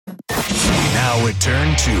now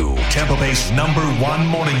return to Tampa Bay's #1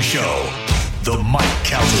 morning show, The Mike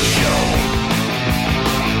Calta Show.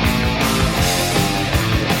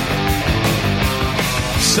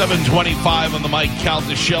 $7:25 on The Mike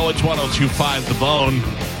Calta Show. It's 102.5 The Bone.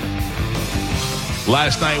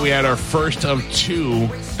 Last night we had our first of 2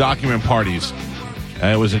 document parties.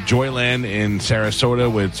 It was at Joyland in Sarasota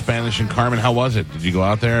with Spanish and Carmen. How was it? Did you go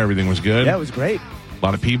out there? Everything was good? Yeah, it was great. A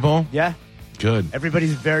lot of people? Yeah. Good.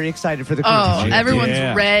 Everybody's very excited for the cruise. Oh,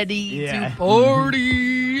 everyone's ready to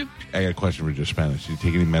party. I got a question for just Spanish. Do you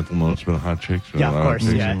take any mental notes about hot chicks? Yeah, of course.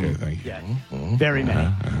 Yeah. Okay, thank you. Yeah. Very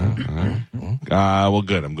many. Well,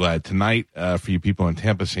 good. I'm glad. Tonight, for you people in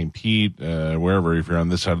Tampa, St. Pete, wherever, if you're on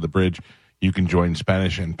this side of the bridge, you can join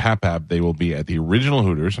Spanish and Papap. They will be at the original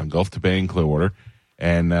Hooters on Gulf to Bay in Clearwater.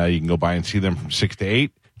 And you can go by and see them from 6 to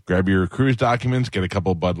 8. Grab your cruise documents, get a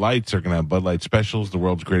couple of Bud Lights. They're going to have Bud Light specials, the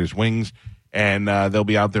world's greatest wings. And they'll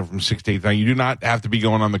be out there from 6 to 8. Now, you do not have to be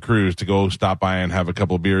going on the cruise to go stop by and have a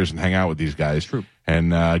couple of beers and hang out with these guys. True.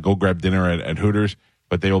 And go grab dinner at Hooters.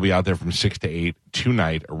 But they will be out there from 6 to 8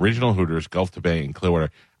 tonight. Original Hooters, Gulf to Bay in Clearwater.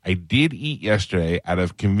 I did eat yesterday out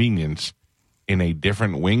of convenience in a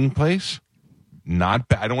different wing place. Not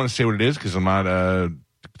bad. I don't want to say what it is because I'm not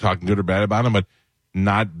talking good or bad about them, but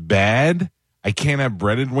not bad. I can't have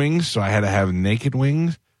breaded wings, so I had to have naked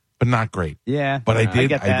wings, but not great. Yeah. But I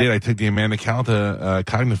did. I I took the Amanda Calta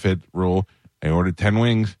Cognifit rule. I ordered 10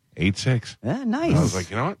 wings, ate 6. Yeah, nice. I was like,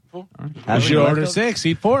 you know what? Cool. You should order 6,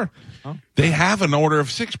 eat 4. They have an order of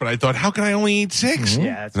 6, but I thought, how can I only eat 6? Mm-hmm.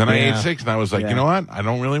 Yeah, and then I ate 6, and I was like, you know what? I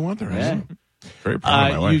don't really want the rest. Yeah. Very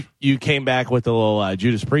proud of my wife. You came back with a little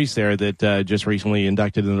Judas Priest there that just recently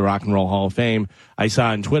inducted into the Rock and Roll Hall of Fame. I saw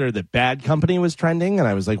on Twitter that Bad Company was trending, and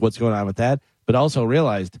I was like, what's going on with that? But also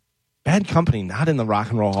realized Bad Company not in the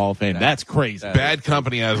Rock and Roll Hall of Fame. That's crazy. Bad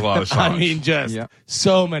Company has a lot of songs. I mean, just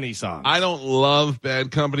so many songs. I don't love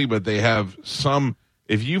Bad Company, but they have some.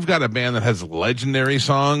 If you've got a band that has legendary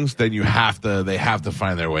songs, then they have to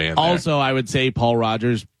find their way in there. Also, I would say Paul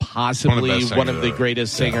Rogers, possibly one of the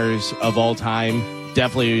greatest singers of all time.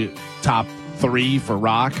 Definitely top 3 for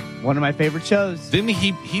rock. One of my favorite shows. Didn't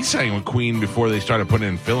he sang with Queen before they started putting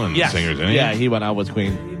in fill-in singers, didn't he? Yeah, he went out with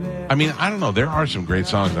Queen. I mean, I don't know. There are some great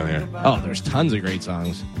songs on here. Oh, there's tons of great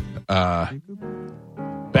songs. Bad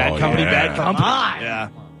Company, yeah. Bad Company. Yeah.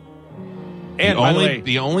 And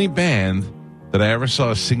the only band that I ever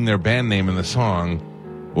saw sing their band name in the song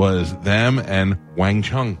was them and Wang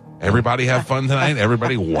Chung. Everybody have fun tonight.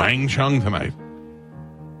 Everybody Wang Chung tonight.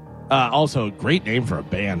 Also, great name for a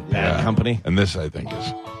band, Bad Company. And this, I think,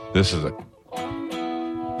 this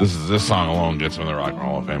song alone gets them in the Rock and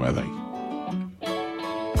Roll Hall of Fame, I think.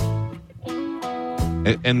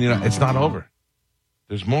 And you know, it's not over.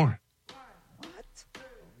 There's more.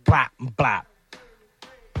 Blap, blap.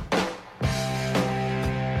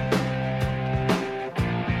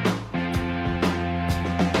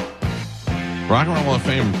 Rock and Roll Hall of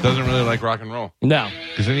Fame doesn't really like rock and roll. No.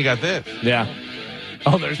 Because then you got this. Yeah.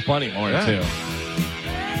 Oh, there's plenty more, too.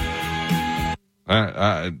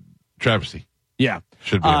 Travesty. Yeah.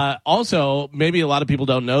 Should be. Also, maybe a lot of people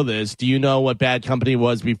don't know this. Do you know what Bad Company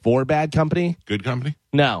was before Bad Company? Good Company?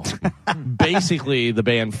 No. Basically, the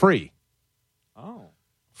band Free.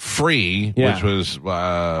 Free, which was...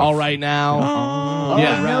 All Right Now. Oh,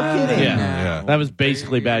 no kidding. Yeah. That was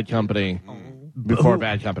basically Bad Company. Before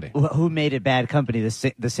Bad Company. Who made it Bad Company?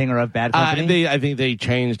 The singer of Bad Company? I think they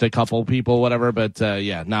changed a couple people, whatever, but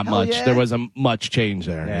not much. Yeah. There wasn't much change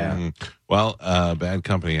there. Yeah. Well, Bad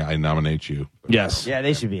Company, I nominate you. Yes. Yeah,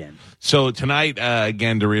 they should be in. So tonight,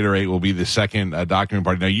 again, to reiterate, will be the second document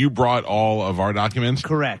party. Now, you brought all of our documents?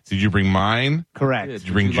 Correct. Did you bring mine? Correct. Did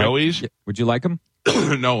you bring Joey's? Would you like them?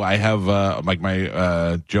 No, I have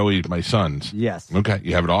my Joey, my son's. Yes. Okay,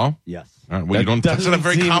 you have it all? Yes. All right, well, you don't sound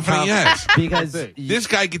very confident yet. Because This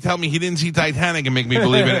guy could tell me he didn't see Titanic and make me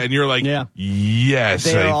believe it, and you're like, yes,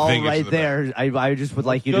 they're I all think right it's the there. I just would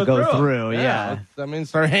like you to go through. Yeah. I mean,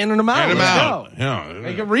 start handing them out. Hand him Let's out. go. Yeah.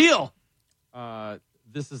 Make it real.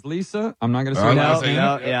 This is Lisa. I'm not going to say No, that.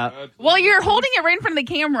 no, yeah. Well, you're holding it right in front of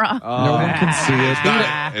the camera. No one can see it.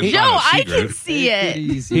 It's Joe, not a I secret. can see Take it.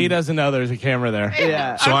 easy. He doesn't know there's a camera there.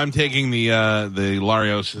 Yeah. So I'm taking the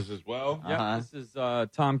Larios as well. Yeah, this is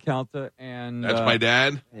Tom Calta and That's my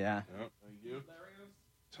dad. Yeah. Thank you.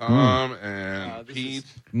 Tom and this Pete.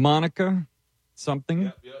 is Monica something.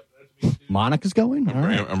 Yep, that's me too. Monica's going? All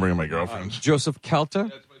right. I'm bringing my girlfriends. Joseph Calta.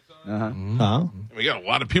 That's my son. Oh. We got a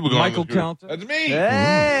lot of people going. Michael on this group. Calta. That's me.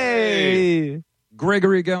 Hey.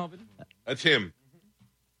 Gregory Galvin. That's him.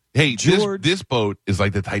 Hey, George. this boat is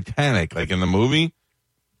like the Titanic, like in the movie,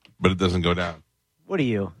 but it doesn't go down. What are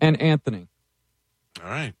you? And Anthony. All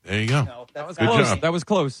right, there you go. No, that's Good Close. job. That was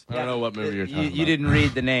close. I don't know what movie you're talking about. You didn't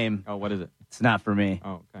read the name. Oh, what is it? It's not for me.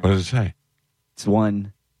 Oh, okay. What does it say? It's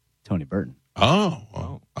one Tony Burton. Oh,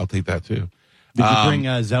 well, I'll take that too. Did you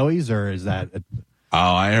bring Zoe's, or is that? Oh,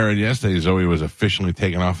 I heard yesterday Zoe was officially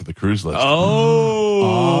taken off of the cruise list.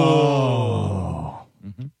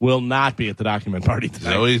 Will not be at the document party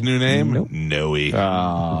tonight. Zoe's new name? Nope. Noe.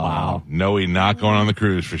 Wow. Noe not going on the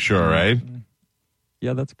cruise for sure, right?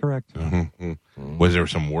 Yeah, that's correct. Was there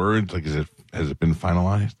some words? Like, has it been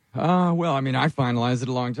finalized? Well, I mean, I finalized it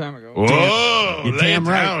a long time ago. Whoa! You're damn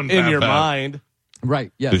right. In your mind.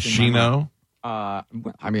 Right. Yes. Does in she my know?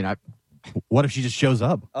 mind. I mean, What if she just shows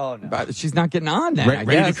up? Oh no. but she's not getting on that. Ready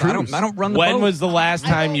to I guess. cruise. I don't run the When boat. was the last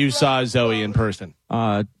time you saw Zoe in person?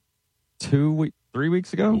 3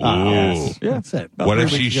 weeks ago. Ooh. Yeah, That's it. about What 3 if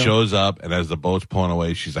she weeks ago. shows up and as the boat's pulling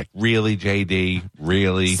away, she's like, "Really, JD?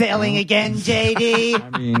 Really?" Sailing again, JD.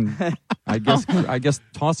 I mean, I guess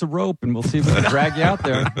toss a rope and we'll see if we can drag you out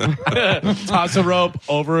there. Toss a rope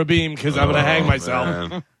over a beam because I'm going to hang myself.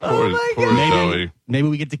 Man. Poor Zoe. Maybe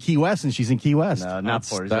we get to Key West and she's in Key West. No, not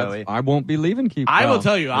poor Zoe. I won't be leaving Keep. I will well,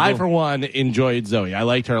 tell you, I, for one, enjoyed Zoe. I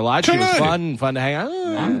liked her a lot. She was Tonight. fun to hang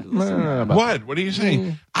out. What? What are you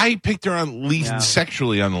saying? I picked her on least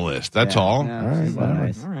sexually on the list. That's all. No, she's not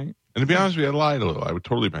nice. All right. And to be honest with you, I lied a little. I would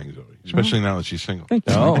totally bang Zoe, especially now that she's single. Thank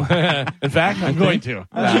you. Oh, in fact, I'm going to.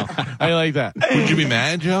 I like that. Would you be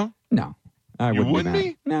mad, Joe? No, I You wouldn't wouldn't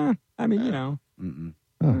be. No, I mean, you know,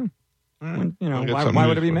 I got why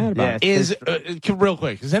would I something be to mad do. about it? Is real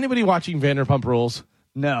quick? Is anybody watching Vanderpump Rules?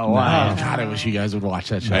 No, Oh, why? God, I wish you guys would watch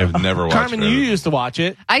that show. I have never watched Carmen, it. you used to watch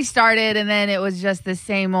it. I started, and then it was just the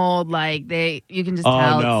same old. Like you can just Oh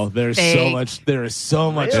tell. no, it's there's so fake. much. There is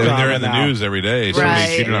so much. They're drama in the now. news every day. Somebody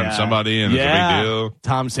Right. cheated on Yeah. somebody, and it's a big deal.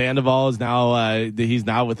 Tom Sandoval is now he's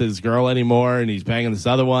not with his girl anymore, and he's banging this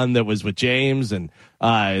other one that was with James, and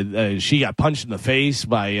she got punched in the face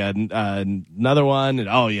by another one. And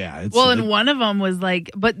it's And one of them was like,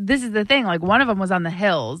 but this is the thing. Like one of them was on the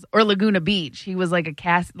Hills or Laguna Beach. He was like a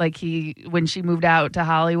cast, like when she moved out to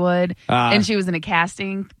Hollywood, and she was in a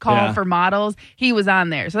casting call for models. He was on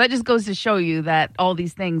there, so that just goes to show you that all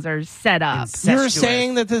these things are set up. You're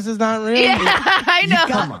saying that this is not real. Yeah, I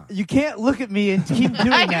know. You can't look at me and keep doing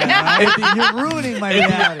that. all right? You're ruining my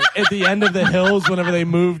reality. At the end of the Hills, whenever they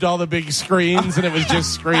moved all the big screens and it was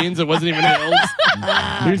just screens, it wasn't even Hills.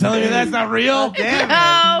 You're telling me that's not real?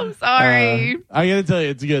 Oh, sorry. I gotta tell you,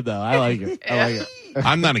 it's good though. I like it.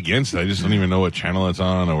 I'm not against it. I just don't even know what channel it's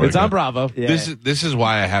on or where It's to on go. Bravo. Yeah. This is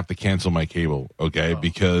why I have to cancel my cable, okay?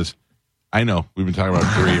 Because I know we've been talking about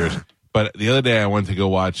it for 3 years, but the other day I went to go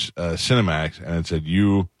watch Cinemax, and it said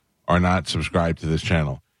you are not subscribed to this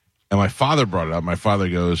channel. And my father brought it up. My father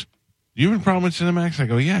goes, "Do you have a problem with Cinemax?" I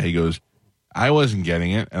go, "Yeah." He goes, "I wasn't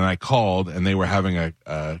getting it," and I called, and they were having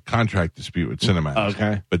a contract dispute with Cinemax.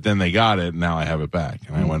 Okay. But then they got it, and now I have it back.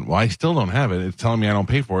 And I went, "Well, I still don't have it. It's telling me I don't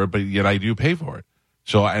pay for it, but yet I do pay for it."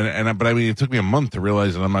 So, but I mean, it took me a month to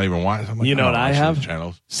realize that I'm not even watching. I'm like, You know I'm what not I watching have? these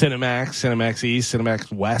channels. Cinemax, Cinemax East,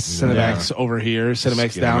 Cinemax West, Cinemax over here,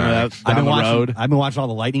 Cinemax down Cinemax. the road. I've been watching all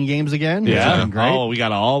the Lightning games again. which has Yeah. been great. Oh, we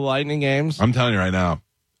got all the Lightning games. I'm telling you right now,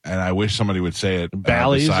 and I wish somebody would say it.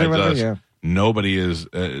 Bally's or besides whatever, us, yeah. nobody is.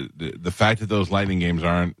 The fact that those Lightning games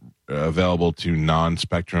aren't available to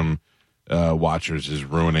non-Spectrum watchers is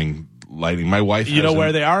ruining Lightning. My wife, You know has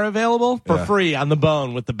where them. they are available? For Yeah. free on the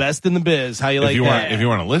bone with the best in the biz. How you like if you that? want, if you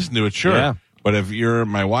want to listen to it, sure. Yeah. But if you're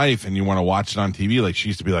my wife and you want to watch it on TV, like she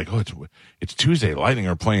used to be like, "Oh, it's Tuesday. Lightning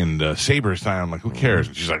are playing the Sabres time." I'm like, "Who cares?"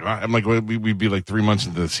 And she's like, "I'm like, we'd be like 3 months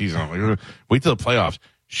into the season." I'm like, "Wait till the playoffs."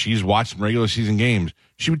 She's watching regular season games.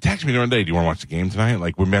 She would text me during the day, "Do you want to watch the game tonight?"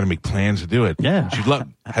 Like, we're going to make plans to do it. Yeah. She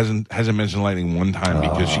hasn't mentioned Lightning one time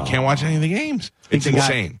because she can't watch any of the games. It's they got-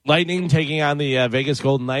 insane. Lightning taking on the Vegas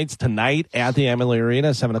Golden Knights tonight at the Amalie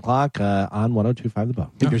Arena, 7 o'clock on 102.5 The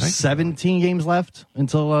Bone. I think there's 17 games left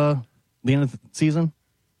until the end of the season.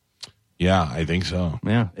 Yeah, I think so.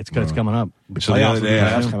 Yeah, it's good. It's coming up. So the Playoffs other will be day, back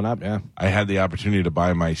That's soon. coming up, yeah. I had the opportunity to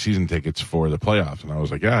buy my season tickets for the playoffs, and I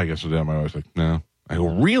was like, "Yeah, I guess we'll do it." My wife's like, "No." I go,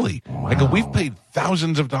 "Really?" I go, "We've paid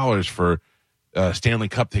thousands of dollars for Stanley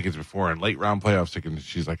Cup tickets before and late round playoffs tickets." And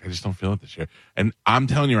she's like, "I just don't feel it this year." And I'm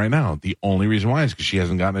telling you right now, the only reason why is because she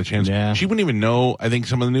hasn't gotten a chance. Yeah. She wouldn't even know, I think,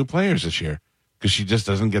 some of the new players this year because she just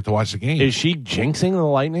doesn't get to watch the game. Is she jinxing the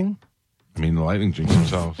Lightning? I mean, the Lightning jinx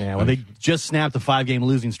themselves. Yeah, well, they just snapped a 5-game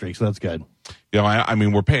losing streak, so that's good. You know, I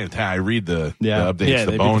mean, we're paying attention. I read the Yeah. updates, Yeah,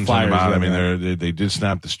 the they beat the bones in Flyers, them out. I mean, yeah. they did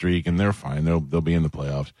snap the streak, and they're fine. They'll be in the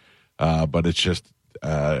playoffs. But it's just,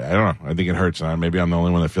 I don't know. I think it hurts. And maybe I'm the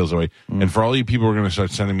only one that feels that way. And for all you people who are going to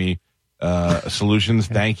start sending me solutions.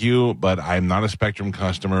 Thank you, but I'm not a Spectrum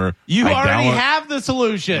customer. You already have the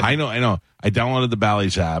solution. I know. I downloaded the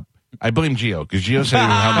Bally's app. I blame Gio because Gio said he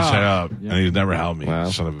would help me set up, and he's never helped me. Well,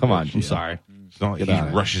 Son of a come on, bitch, I'm Gio. sorry. He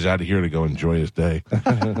rushes out of here to go enjoy his day. All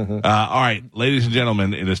right, ladies and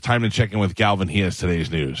gentlemen, it is time to check in with Galvin. He has today's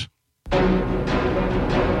news.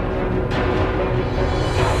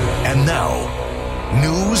 And now,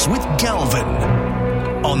 news with Galvin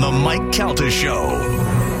on the Mike Calta Show.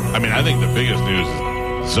 I mean, I think the biggest news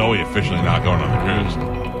is Zoe officially not going on the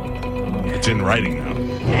cruise. It's in writing now.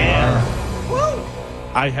 Yeah.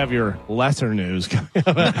 I have your lesser news. Galvin,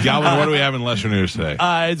 what do we have in lesser news today?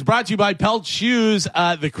 It's brought to you by Pelt Shoes.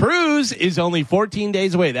 The cruise is only 14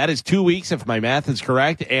 days away. That is 2 weeks, if my math is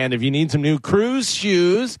correct. And if you need some new cruise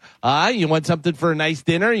shoes, you want something for a nice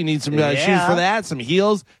dinner, you need some shoes for that, some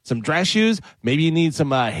heels, some dress shoes. Maybe you need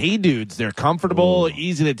some Hey Dudes. They're comfortable,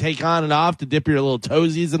 easy to take on and off, to dip your little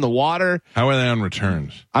toesies in the water. How are they on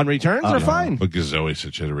returns? On returns, they're fine. Because Zoe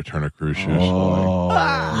said she had to return her cruise shoes.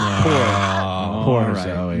 Poor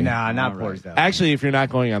Zoe. Nah, not poor Zoe. Actually, if you're not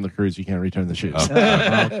going on the cruise, you can't return the shoes.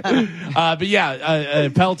 But yeah,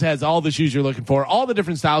 Pelt has all the shoes you're looking for, all the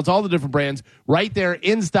different styles, all the different brands right there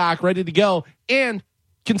in stock, ready to go. And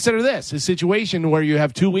consider this, a situation where you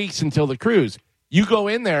have 2 weeks until the cruise. You go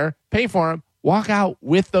in there, pay for them, walk out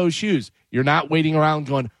with those shoes. You're not waiting around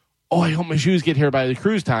going, oh, I hope my shoes get here by the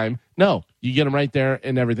cruise time. No, you get them right there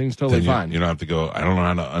and everything's totally fine. You don't have to go, I don't know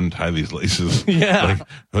how to untie these laces. Yeah.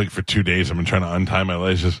 Like for 2 days, I've been trying to untie my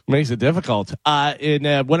laces. Makes it difficult.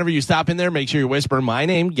 Whenever you stop in there, make sure you whisper my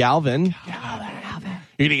name, Galvin.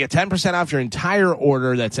 You're going to get 10% off your entire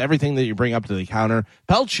order. That's everything that you bring up to the counter.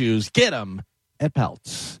 Pelt Shoes, get them at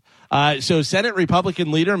Pelts. So Senate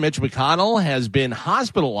Republican leader Mitch McConnell has been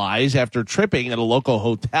hospitalized after tripping at a local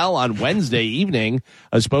hotel on Wednesday evening.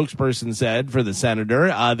 A spokesperson said for the senator,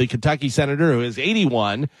 the Kentucky senator, who is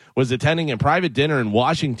 81, was attending a private dinner in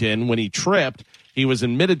Washington when he tripped. He was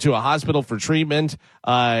admitted to a hospital for treatment.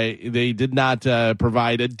 They did not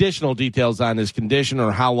provide additional details on his condition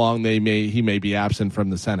or how long he may be absent from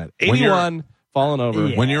the Senate. 81. Falling over.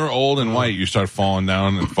 Yeah. When you're old and white, you start falling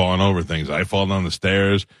down and falling over things. I fall down the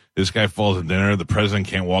stairs. This guy falls at dinner. The president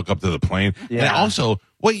can't walk up to the plane. Yeah. And also,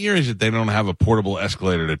 what year is it they don't have a portable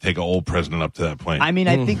escalator to take an old president up to that plane? I mean,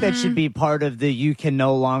 I think that should be part of the you can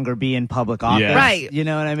no longer be in public office. Yeah. Right. You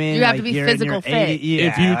know what I mean? You have to be physical fit.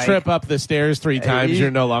 If you trip up the stairs 3 times,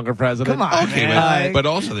 you're no longer president. Come on. Okay, but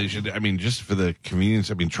also they should, I mean, just for the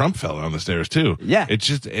convenience, I mean, Trump fell down the stairs too. Yeah. It's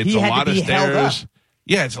a lot of stairs.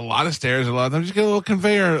 Yeah, it's a lot of stairs. A lot of them just get a little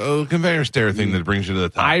conveyor stair thing that brings you to the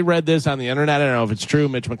top. I read this on the internet. I don't know if it's true.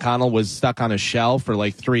 Mitch McConnell was stuck on a shelf for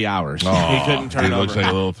like 3 hours. Oh, he couldn't turn over. He looks like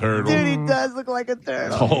a little turtle. Dude, he does look like a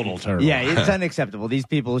turtle. Total turtle. Yeah, it's unacceptable. These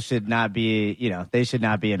people should not be, they should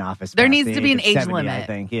not be in office. There past needs the to be age an of age 70, limit. I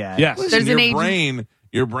think. Yeah. Yes. Listen, There's an age.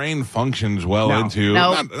 your brain functions well into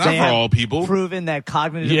No. not for all people. Proven that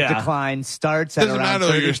cognitive decline starts at Doesn't around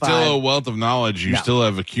matter. 35. You're still a wealth of knowledge. You still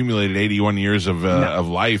have accumulated 81 years of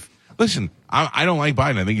life. Listen, I don't like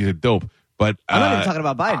Biden. I think he's a dope. But I'm not even talking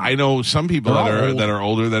about Biden. I know some people that are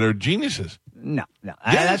older that are geniuses. No.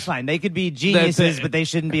 That's fine. They could be geniuses, but they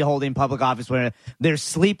shouldn't be holding public office where they're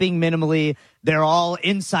sleeping minimally. They're all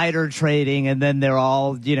insider trading, and then they're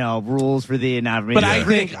all, rules for the. But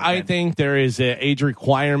I think there is an age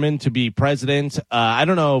requirement to be president. I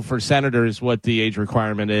don't know for senators what the age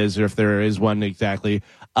requirement is, or if there is one exactly.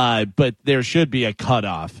 But there should be a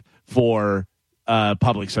cutoff for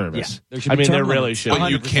public service. Yeah, there really should.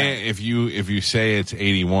 But you can't if you say it's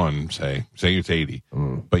 81, say it's 80,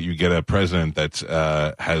 but you get a president that's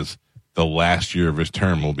has the last year of his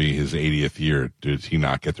term will be his 80th year. Does he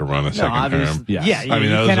not get to run a second term? Yes. Yeah, I mean,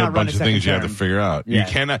 those are a bunch of things you have to term. figure out. Yeah.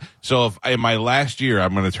 You cannot. So if in my last year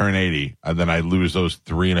I'm going to turn 80, and then I lose those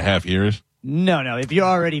 3.5 years. No. If you're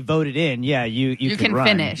already voted in, you can run.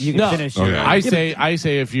 finish. You can finish. Okay. I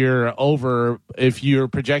say if you're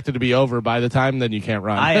projected to be over by the time, then you can't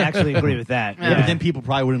run. I actually agree with that. Yeah. But then people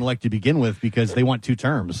probably wouldn't elect to begin with because they want 2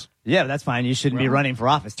 terms. Yeah, that's fine. You shouldn't be running for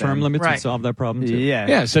office. Term then. limits Right. would solve that problem too. Yeah.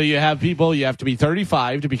 Yeah, so you have people, you have to be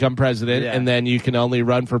 35 to become president, and then you can only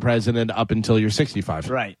run for president up until you're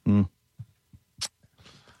 65. Right.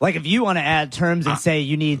 Like if you want to add terms and say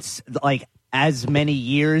you need as many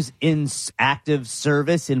years in active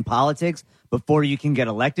service in politics before you can get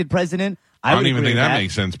elected president, I don't would even agree think with that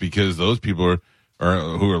makes sense because those people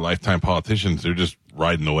who are lifetime politicians. They're just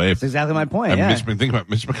riding the wave. That's exactly my point. And Yeah. think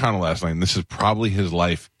about Mitch McConnell last night, and this is probably his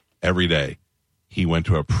life every day. He went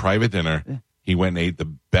to a private dinner. He went and ate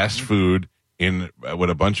the best food with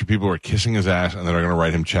a bunch of people who are kissing his ass, and then are going to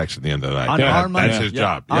write him checks at the end of the night. That's his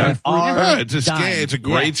job. Yeah. It's a scam. It's a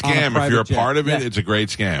great scam. If you're a part of it, it's a great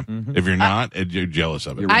scam. Mm-hmm. If you're not, you're jealous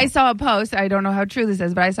of it. I saw a post. I don't know how true this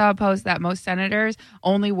is, but I saw a post that most senators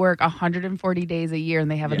only work 140 days a year, and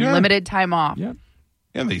they have a limited time off. Yeah.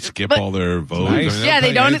 Yeah, they skip all their votes. Nice. I mean, Yeah, they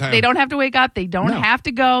they'll don't. tell you They anytime. don't have to wake up. They don't have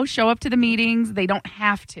to go show up to the meetings. They don't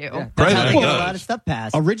have to. That's how President they get a does. lot of stuff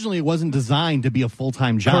passed. Originally, it wasn't designed to be a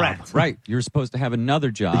full-time job. Correct. Right. You're supposed to have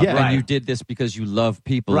another job. Yeah. And Right. you did this because you love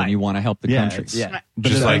people Right. and you want to help the country. But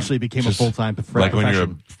Just it like- actually became a just full-time Like when you're a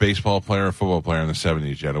profession. baseball player, a football player in the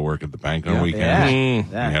 70s, you had to work at the bank on Yeah. weekends. Yeah. And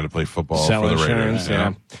you had to play football Sell for the insurance,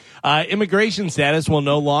 Raiders. Immigration status will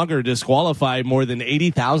no longer disqualify more than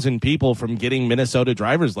 80,000 people from getting Minnesota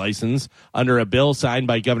driver's license under a bill signed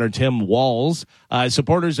by Governor Tim Walz.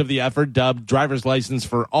 Supporters of the effort, dubbed Driver's License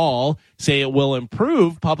for All, say it will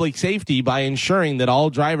improve public safety by ensuring that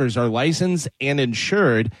all drivers are licensed and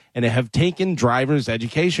insured and have taken driver's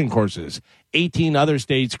education courses. 18 other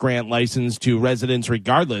states grant license to residents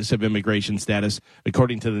regardless of immigration status,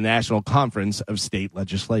 according to the National Conference of State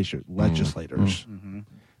Legislators.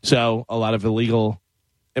 So a lot of illegal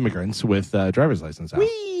immigrants with driver's license out.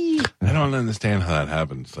 I don't understand how that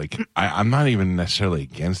happens. Like, I'm not even necessarily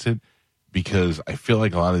against it because I feel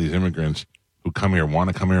like a lot of these immigrants who come here want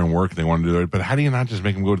to come here and work. They want to do it. But how do you not just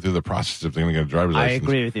make them go through the process if they're going to get a driver's I license?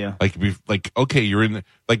 agree with you. Like, okay, you're in.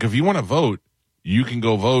 Like, if you want to vote, you can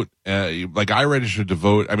go vote. Like, I registered to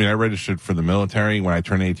vote. I mean, I registered for the military when I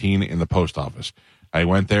turned 18 in the post office. I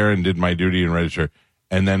went there and did my duty and register.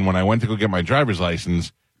 And then when I went to go get my driver's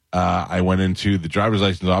license, I went into the driver's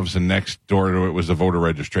license office, and next door to it was the voter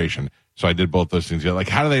registration. So I did both those things. Like,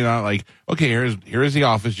 how do they not, like, okay, here's the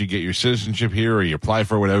office. You get your citizenship here, or you apply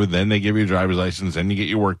for whatever. Then they give you a driver's license. Then you get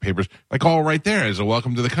your work papers. Like, all right there is a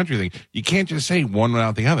welcome to the country thing. You can't just say one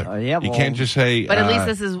without the other. You can't just say. But at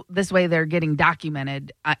least this way they're getting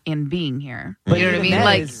documented in being here. But You know what I even mean? that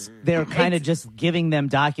Like is- they're kind of just giving them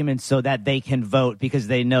documents so that they can vote because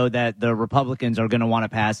they know that the Republicans are going to want to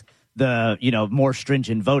pass the more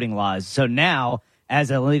stringent voting laws. So now, as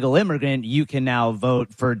a legal immigrant, you can now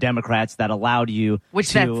vote for Democrats that allowed you Which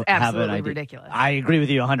to that's have an absolutely ID. ridiculous. I agree with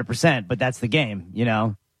you 100%, but that's the game.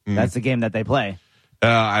 That's the game that they play.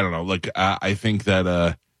 I don't know. Like, I think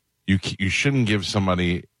that you shouldn't give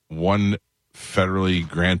somebody one federally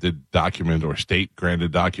granted document or state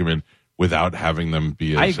granted document without having them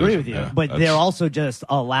be. I agree with you, Yeah, but they're also just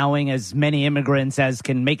allowing as many immigrants as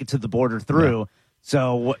can make it to the border through. Yeah.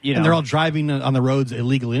 So And they're all driving on the roads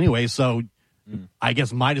illegally anyway, so I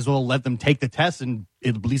guess might as well let them take the test and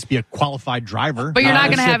at least be a qualified driver. but you're not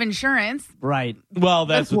going to So- have insurance. right. Well,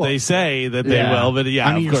 that's what they say that they will, but I mean,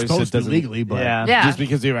 of you're course it supposed to doesn't. legally, but Yeah. Yeah. Just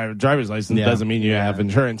because you have a driver's license Yeah. doesn't mean you have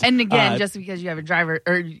insurance. And again, just because you have a driver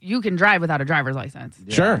or you can drive without a driver's license.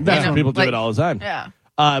 Sure, That's yeah. People do like- it all the time. Yeah.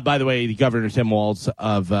 By the way, Governor Tim Walz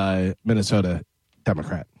of Minnesota,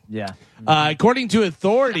 Democrat. Yeah. According to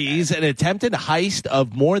authorities, an attempted heist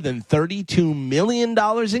of more than $32 million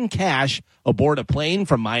in cash aboard a plane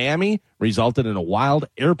from Miami resulted in a wild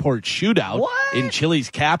airport shootout in Chile's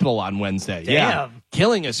capital on Wednesday. Yeah.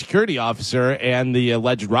 Killing a security officer and the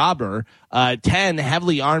alleged robber. 10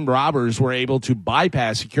 heavily armed robbers were able to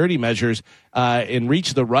bypass security measures and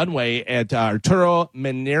reach the runway at Arturo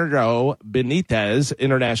Minero Benitez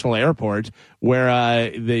International Airport, where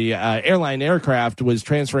the airline aircraft was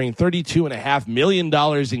transferring $32.5 million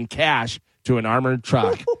in cash to an armored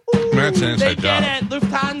truck. That's an inside job.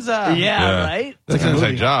 Lufthansa. Yeah, right? That's an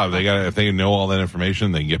inside job. They got if they know all that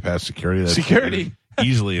information, they can get past security. That's Security.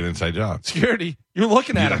 easily an inside job. Security. You're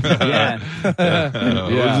looking at him. Yeah.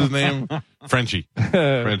 What was his name? Frenchie.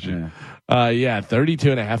 Frenchie.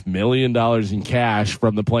 $32.5 million in cash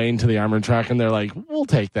from the plane to the armored truck, and they're like, "We'll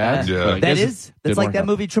take that." Yeah. But I That guess is, it that's didn't like work that out.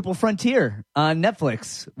 movie Triple Frontier on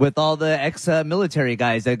Netflix with all the ex-military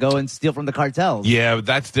guys that go and steal from the cartels. Yeah, but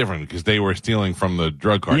that's different because they were stealing from the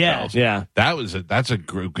drug cartels. Yeah. That's a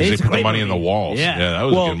group because It's they a put the great money in the movie. walls. Yeah. that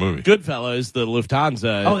was Well, a good movie. Goodfellas, the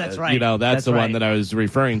Lufthansa. Oh, that's right. That's That's the one right. that I was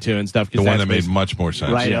referring to and stuff. 'cause The one that's that made basically- much more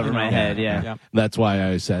sense. Right Yeah. over my head, yeah. That's why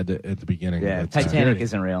I said at the beginning. Yeah, that, Titanic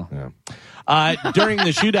isn't real. During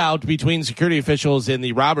the shootout between security officials and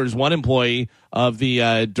the robbers, one employee of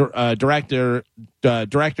the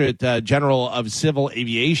Directorate General of Civil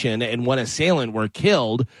Aviation and one assailant were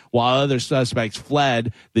killed, while other suspects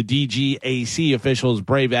fled. The DGAC officials'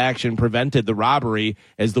 brave action prevented the robbery,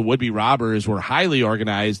 as the would-be robbers were highly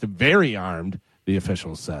organized, very armed, the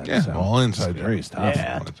officials said. Yeah, So, all inside job. very tough.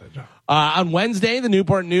 Yeah. All inside job. On Wednesday, the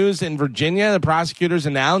Newport News in Virginia, the prosecutors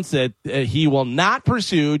announced that he will not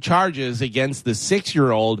pursue charges against the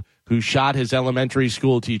 6-year-old who shot his elementary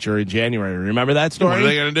school teacher in January. Remember that story? What are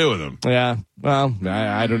they going to do with him? Yeah. Well,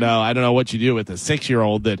 I don't know. I don't know what you do with a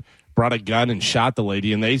 6-year-old that brought a gun and shot the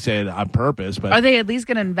lady, and they said on purpose. But are they at least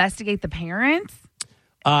going to investigate the parents?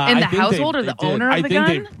 In the household or the owner of the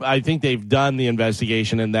gun? I think they've done the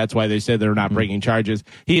investigation, and that's why they said they're not bringing charges.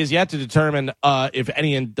 He is yet to determine if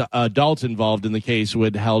any adults involved in the case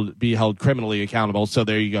would be held criminally accountable. So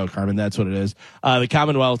there you go, Carmen. That's what it is. The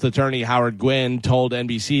Commonwealth Attorney Howard Gwynn told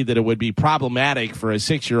NBC that it would be problematic for a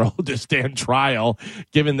 6-year-old to stand trial,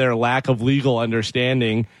 given their lack of legal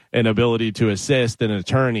understanding and ability to assist an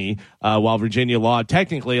attorney. While Virginia law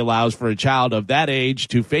technically allows for a child of that age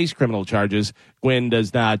to face criminal charges, Gwynn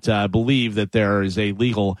does not believe that there is a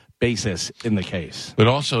legal basis in the case. But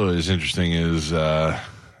also is interesting is, I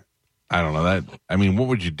don't know that. I mean, what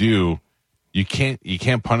would you do? You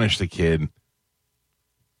can't punish the kid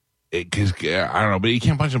because I don't know, but you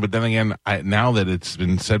can't punish him. But then again, now that it's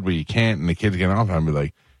been said where you can't, and the kid's getting off, I'm be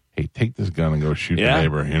like, hey, take this gun and go shoot the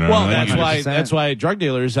neighbor. You know, well, that's why drug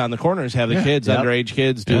dealers on the corners have the kids, underage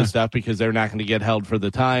kids, do stuff because they're not going to get held for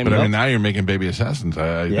the time. But I mean, now you're making baby assassins.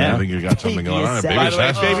 I think you got something going on. Baby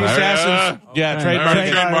assassins. Yeah,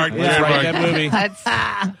 trademark. That movie.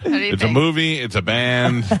 It's a movie. It's a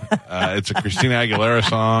band. It's a Christina Aguilera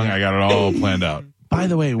song. I got it all planned out. By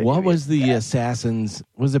the way, what was the Assassins?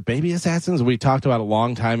 Was it Baby Assassins? We talked about a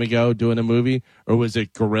long time ago doing a movie, or was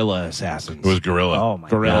it Gorilla Assassins? It was Gorilla. Oh my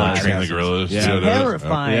God. Train the gorillas. Yeah.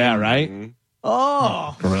 Terrifying. Yeah, right?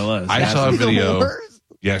 Oh. Gorilla I saw a Assassins. video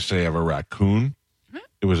yesterday of a raccoon.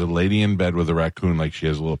 It was a lady in bed with a raccoon, like she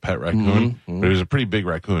has a little pet raccoon, but it was a pretty big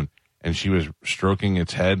raccoon, and she was stroking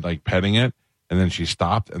its head, like petting it, and then she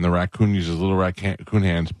stopped, and the raccoon used his little raccoon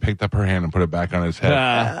hands, picked up her hand, and put it back on his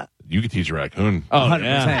head. You could teach a raccoon. Oh, 100%.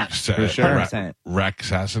 yeah. For sure.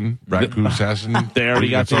 Raccoon assassin. They already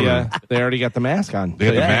got the mask on. They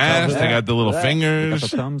got the mask. They got the little Got fingers. the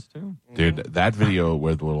thumbs too. Dude, that video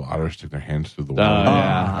where the little otters stick their hands through the wall.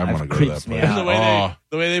 I want to go to that place.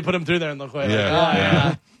 The way they put them through there and look like,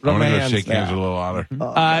 I want to go shake hands with a little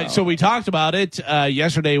otter. So we talked about it.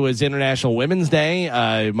 Yesterday was International Women's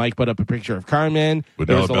Day. Mike put up a picture of Carmen. With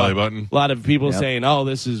There was the belly button. A lot of people saying, oh,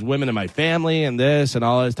 this is women in my family and this and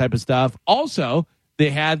all this type of stuff. Also, they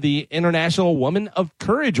had the International Woman of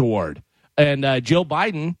Courage Award. And Jill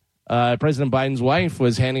Biden, President Biden's wife,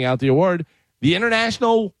 was handing out the award. The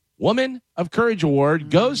International Woman of Courage Award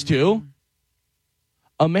goes to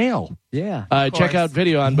a male. Yeah. Check out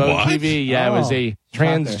video on Vogue What? TV. Yeah, it was a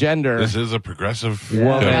transgender This is a progressive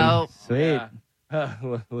woman. No. Sweet.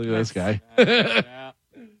 Look at this guy.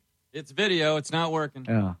 It's video. It's not working.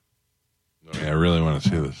 Yeah. Yeah, I really want to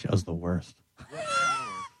see this. Joe's the worst.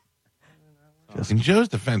 In Joe's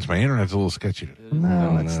defense, my internet's a little sketchy.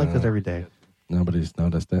 No, it's like this every day. Nobody's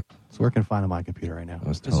noticed it. It's working fine on my computer right now. That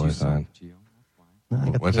was Because totally you suck, fine. Gio. No, I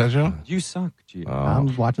got What's the- that, Joe? You suck, Gio.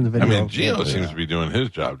 I'm watching the I video. mean, Gio seems to be doing his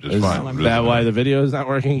job just Is fine. that why the video is not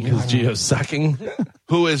working? Because Gio's sucking?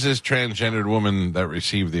 Who is this transgendered woman that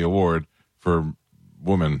received the award for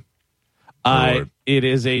woman? It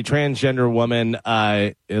is a transgender woman.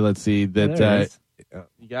 Let's see. There it That is.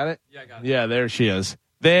 You got it? Yeah, I got it. Yeah, there she is.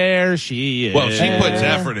 There she is. Well, she puts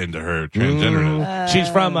effort into her transgenderness. She's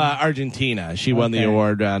from Argentina. She won the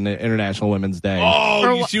award on International Women's Day.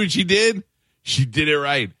 Oh, you see what she did? She did it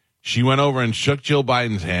right. She went over and shook Jill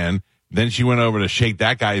Biden's hand. Then she went over to shake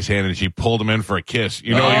that guy's hand, and she pulled him in for a kiss.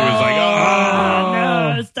 You know, he was like,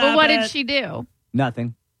 oh. No, stop But what it. did she do?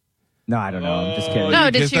 Nothing. No, I don't know. I'm just kidding. No,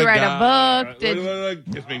 You did kissed she that write a guy. book? Did- Look,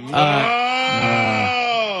 kiss me.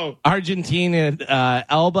 Oh. Argentina,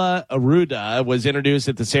 Alba Arruda was introduced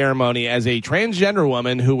at the ceremony as a transgender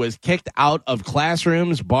woman who was kicked out of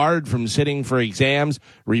classrooms, barred from sitting for exams,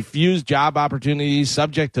 refused job opportunities,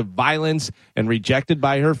 subject to violence, and rejected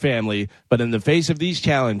by her family. But in the face of these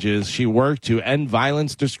challenges, she worked to end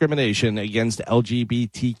violence discrimination against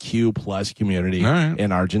LGBTQ plus community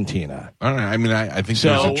in Argentina. All right. I mean, I think So-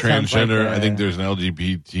 there's a transgender. like, I think there's an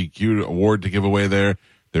LGBTQ award to give away there.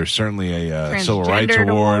 There's certainly a civil rights Transgendered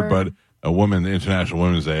award, award. but a International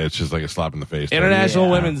Women's Day, it's just like a slap in the face. International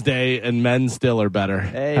Women's Day, and men still are better.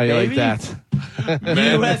 Hey, How you baby. like that?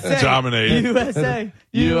 Men USA. dominate. USA.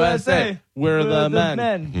 USA. We're the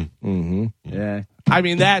men. Mm-hmm. Yeah. I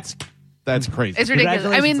mean, that's crazy. It's ridiculous.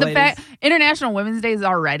 I mean, the Congratulations, fact International Women's Day is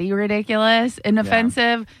already ridiculous and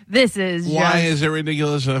offensive. This is Why just is it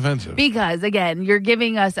ridiculous and offensive? because again, you're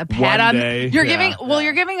giving us a pat One on. day, You're yeah.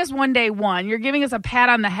 you're giving us one day one. You're giving us a pat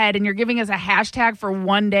on the head, and you're giving us a hashtag for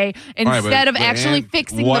one day All right, instead of but actually Ann,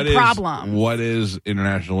 fixing what the is- problem. What is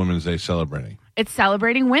International Women's Day celebrating? It's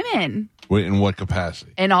celebrating women In what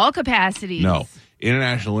capacity? in all capacities. No.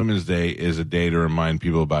 International Women's Day is a day to remind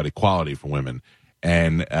people about equality for women.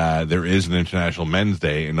 And there is an International Men's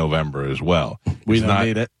Day in November as well. We don't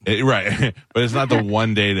need it. Right. But it's not the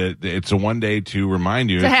one day it's a one day to remind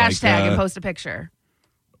you. It's a hashtag and post a picture.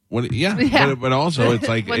 Yeah. But also it's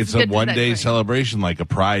like it's a one day thing? celebration, like a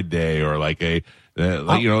Pride Day or like a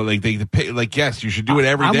yes, you should do it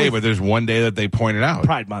every day, but there's one day that they pointed out.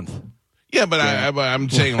 Pride Month. Yeah, but I'm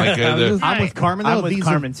saying like I'm with Carmen though. I'm with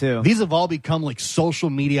Carmen too. These have all become like social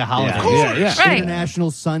media holidays. Yeah. Right.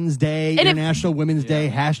 International Sons Day, And International Women's Day,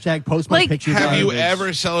 hashtag post my pictures. have you garbage.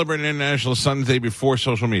 ever celebrated International Sons Day before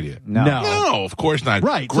social media? No. Of course not.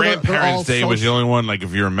 Right. So they're all Grandparents Day was the social- only one. Like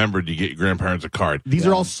if you remembered, you get your grandparents a card. These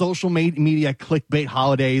are all social media clickbait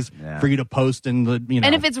holidays for you to post and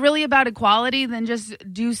And if it's really about equality, then just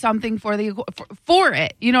do something for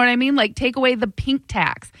it. You know what I mean? Like take away the pink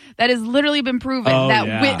tax. That has literally been proven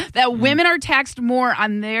that women are taxed more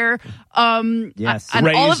on their Yes. on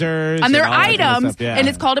razors on their and all that kind of items, stuff, yeah. and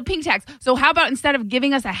it's called a pink tax. So how about instead of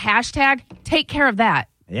giving us a hashtag, take care of that?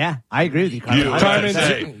 Yeah, I agree with you,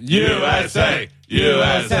 Carmen. USA.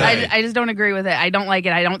 I just don't agree with it. I don't like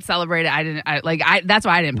it. I don't celebrate it. That's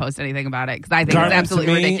why I didn't post anything about it because I think Carmen, it's absolutely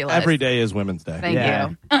to me, ridiculous. every day is Women's Day. Thank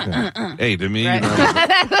you. Hey, to me, Right.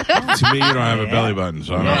 you don't have a belly button,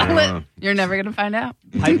 so I don't know. You're never gonna find out.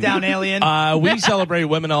 Pipe down, alien. We celebrate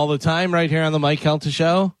women all the time right here on the Mike Kelta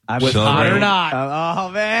Show. With hot or not. Oh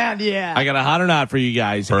man, yeah. I got a hot or not for you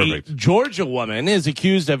guys. Perfect. A Georgia woman is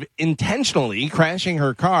accused of intentionally crashing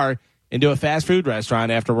her car into a fast food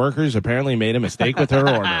restaurant after workers apparently made a mistake with her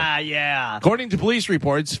order. Yeah. According to police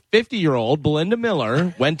reports, 50-year-old Belinda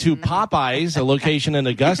Miller went to Popeyes, a location in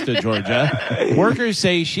Augusta, Georgia. Workers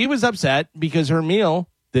say she was upset because her meal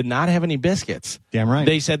did not have any biscuits. Damn right.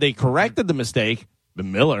 They said they corrected the mistake, but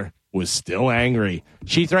Miller was still angry.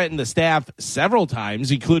 She threatened the staff several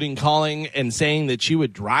times, including calling and saying that she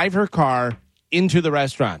would drive her car into the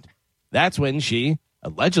restaurant. That's when she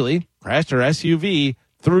allegedly crashed her SUV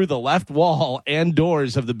through the left wall and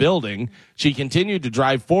doors of the building. She continued to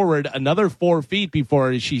drive forward another 4 feet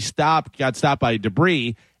before she got stopped by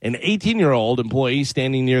debris. An 18-year-old employee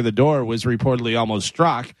standing near the door was reportedly almost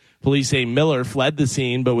struck. Police say Miller fled the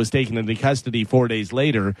scene but was taken into custody 4 days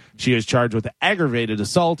later. She is charged with aggravated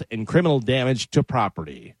assault and criminal damage to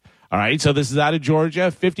property. All right, so this is out of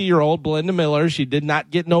Georgia. 50-year-old Belinda Miller. She did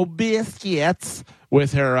not get no biscuits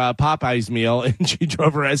with her Popeyes meal, and she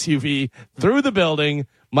drove her SUV through the building.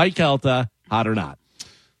 Mike Kelta, hot or not?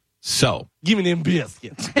 So, Give me them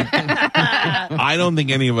biscuits. I don't think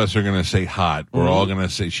any of us are going to say hot. We're all going to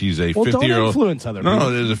say she's a Well, don't 50-year-old. influence other No,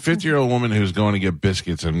 people. there's a 50-year-old woman who's going to get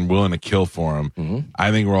biscuits and willing to kill for them.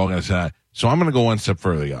 I think we're all going to say that. So I'm going to go one step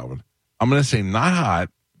further, Galvin. I'm going to say not hot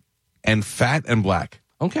and fat and black.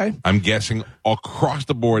 Okay. I'm guessing across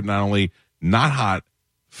the board, not only not hot,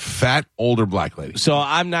 fat, older black lady. So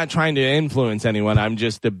I'm not trying to influence anyone. I'm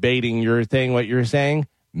just debating your thing, what you're saying.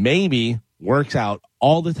 Maybe works out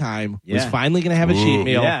all the time, was Yeah. finally going to have a cheat Ooh.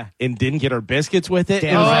 meal, Yeah. and didn't get her biscuits with it.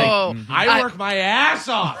 Damn And was right. like, I work my ass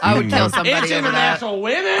off. I would kill somebody It's over that. International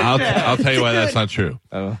Women's I'll Day. tell you why that's not true.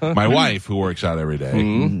 My wife, who works out every day,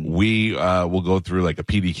 we will go through like a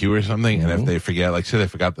PDQ or something, and if they forget, like say they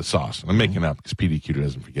forgot the sauce, and I'm making up because PDQ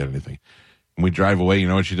doesn't forget anything. And we drive away, you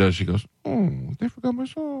know what she does? She goes, they forgot my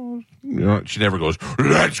sauce. You know, she never goes,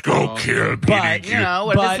 let's go kill PDQ. But, You know,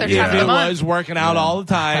 what if But it's if their time of it the month? was working out all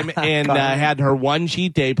the time and had her one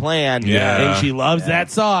cheat day planned, Yeah. and she loves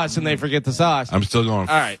that sauce, and they forget the sauce. I'm still going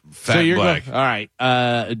all right. fat So you're black. All right.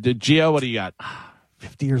 Gio, what do you got?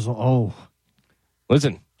 50 years old. Oh.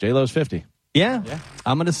 Listen, J-Lo's 50. Yeah.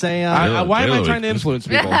 I'm going to say Why am I J-Lo trying to is- influence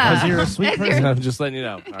people? Yeah. because you're a sweet person. I'm just letting you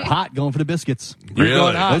know. All right. Hot, going for the biscuits. Really?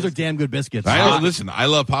 going hot. Those are damn good biscuits. Listen, I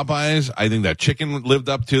love Popeyes. I think that chicken lived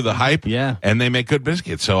up to the hype. Yeah. And they make good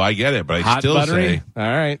biscuits, so I get it. But I Hot still buttery. say, All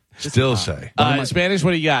right. Spanish,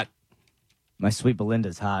 what do you got? My sweet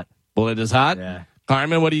Belinda's hot. Belinda's hot? Yeah.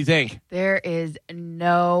 Carmen, what do you think? There is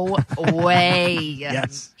no way.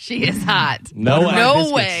 Yes. She is hot. No way. No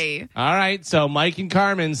biscuits. way. All right. So Mike and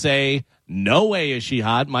Carmen say, no way is she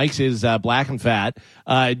hot. Mike's is black and fat.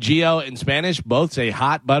 Gio and Spanish both say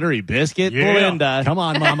hot, buttery biscuit. Yeah. Belinda. Come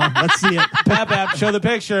on, mama. Let's see it. Pap, show the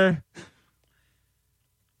picture.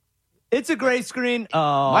 It's a gray screen.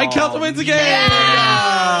 Oh, Mike Kelta wins again.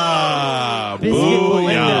 Biscuit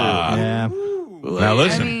Booyah. Yeah. Now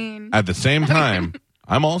listen, I mean- at the same time,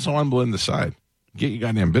 I'm also on Belinda's side. Get your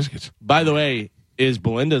goddamn biscuits. By the way, is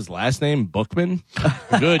Belinda's last name Bookman?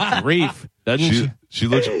 Good grief. Doesn't she? She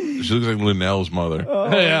looks like Linnell's mother.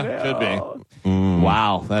 Yeah, could be.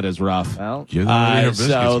 Wow, that is rough. Well, Give the lady her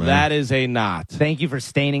biscuits, So man. that is a not. thank you for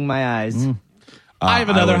staining my eyes. I have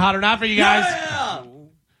another would- hot or not for you guys.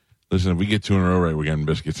 Listen, if we get 2 in a row right, we're getting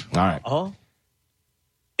biscuits. All right. Oh,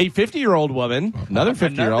 A 50-year-old woman, another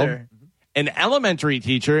 50-year-old, an elementary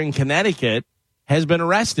teacher in Connecticut has been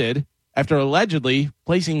arrested after allegedly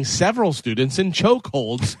placing several students in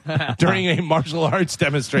chokeholds during a martial arts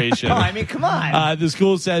demonstration. Oh, I mean, come on. The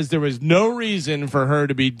school says there was no reason for her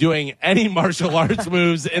to be doing any martial arts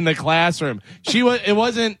moves in the classroom. It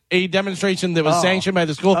wasn't a demonstration that was sanctioned by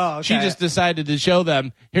the school. Oh, okay. She just decided to show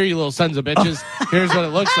them, here, you little sons of bitches. Here's what it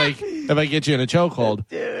looks like if I get you in a chokehold.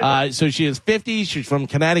 So she is 50. She's from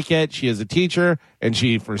Connecticut. She is a teacher, and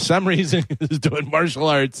she, for some reason, is doing martial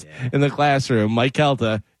arts in the classroom. Mike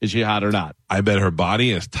Kelta, is she hot or not? I bet her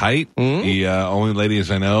body is tight. Mm-hmm. The only ladies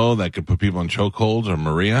I know that could put people in chokeholds are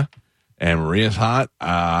Maria, and Maria's hot.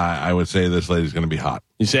 I would say this lady's going to be hot.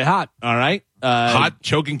 You say hot. All right. Hot,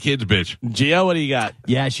 choking kids, bitch. Gio, what do you got?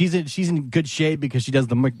 Yeah, she's in good shape because she does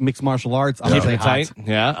the mixed martial arts. I'm Keep gonna it say tight. hot.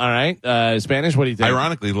 Yeah. All right. Spanish, what do you think?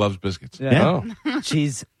 Ironically, loves biscuits. Yeah. Oh,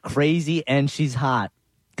 She's crazy and she's hot.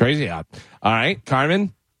 crazy hot. All right.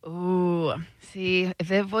 Carmen? Ooh, see, if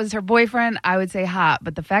it was her boyfriend, I would say hot.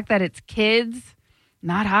 But the fact that it's kids,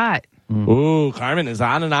 not hot. Ooh, Carmen is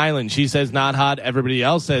on an island. She says not hot. Everybody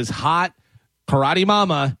else says hot. Karate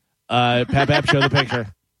Mama. Pep, show the picture.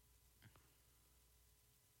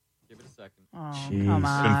 Give it a second. Oh, Jeez. come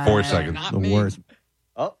on. In 4 seconds. Not The me. worst.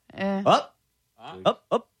 Eh, Up.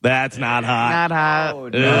 That's not hot. not hot. Oh,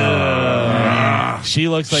 no. She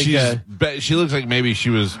looks like she looks like maybe she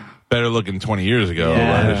was better looking 20 years ago.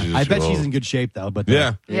 Yeah. She's I bet too she's old. in good shape though. But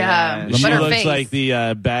Yeah. Yeah, she but her looks face. like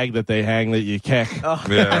the bag that they hang that you kick.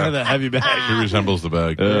 Yeah. The heavy She bag. resembles the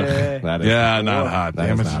bag. That is Yeah, not hot. That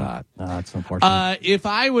Damn is it. not hot. it's unfortunate. If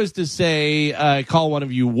I was to say, call one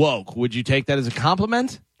of you woke, would you take that as a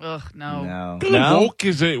compliment? Ugh, no. No?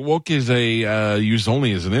 Woke is a used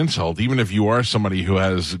only as an insult. Even if you are somebody who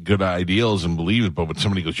has good ideals and believes, but when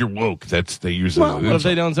somebody goes, "You're woke," they use it as an What if insult.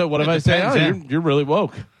 they don't say? What if I say, depends, "Oh, yeah. you're really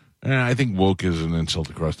woke"? I think woke is an insult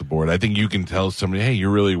across the board. I think you can tell somebody, "Hey, you're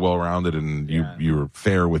really well rounded and you're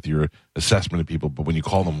fair with your assessment of people," but when you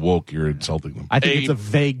call them woke, you're insulting them. I think it's a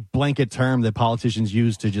vague blanket term that politicians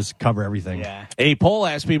use to just cover everything. Yeah. A poll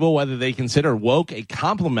asked people whether they consider woke a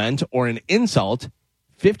compliment or an insult.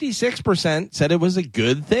 56% said it was a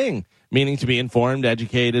good thing, meaning to be informed,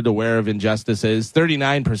 educated, aware of injustices.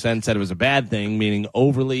 39% said it was a bad thing, meaning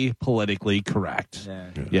overly politically correct.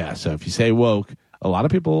 Yeah, so if you say woke, a lot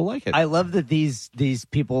of people will like it. I love that these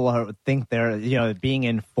people think they're being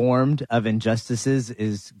informed of injustices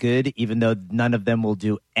is good, even though none of them will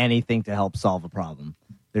do anything to help solve a problem.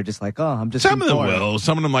 They're just like, I'm just Some of them informed. will.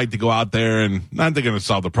 Some of them like to go out there and not they're going to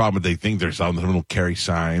solve the problem, but they think they're solving. Some of them will carry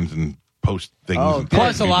signs and post things. Oh, and good.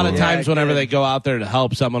 Plus, a lot of Yeah, times, whenever good. they go out there to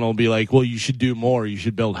help, someone will be like, "Well, you should do more. You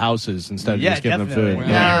should build houses instead of Yeah, just giving them definitely. food."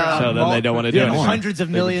 Yeah. So then they don't want to do Yeah, anything. hundreds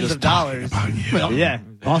of millions of dollars. Yeah.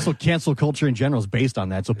 Also, cancel culture in general is based on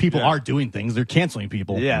that. So people are doing things; they're canceling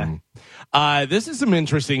people. Yeah. This is some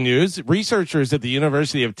interesting news. Researchers at the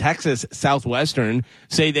University of Texas Southwestern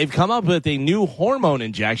say they've come up with a new hormone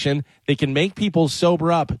injection that can make people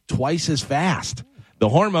sober up twice as fast. The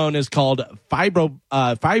hormone is called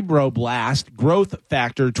fibroblast growth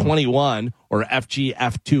factor 21, or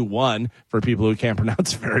FGF21 for people who can't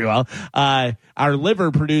pronounce it very well. Our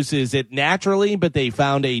liver produces it naturally, but they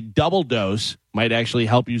found a double dose might actually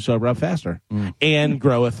help you sober up faster and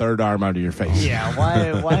grow a third arm out of your face. Yeah.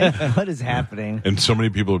 Why? What is happening? And so many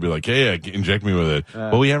people will be like, "Hey, inject me with it."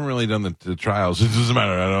 Well, we haven't really done the trials. It doesn't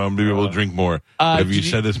matter. I'm going to be able to drink more. If you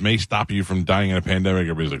said this may stop you from dying in a pandemic,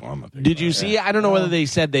 everybody's like, "Well, I'm not taking Did you see? I don't know whether they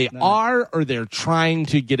said they are or they're trying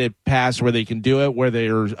to get it passed where they can do it, where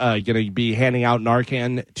they're going to be handing out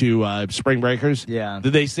Narcan to spring breakers. Yeah.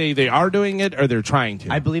 Did they say they are doing it or they're trying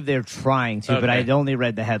to? I believe they're trying to, but Okay. I only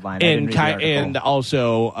read the headline. I didn't read the article. And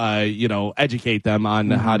also, educate them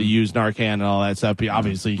on how to use Narcan and all that stuff.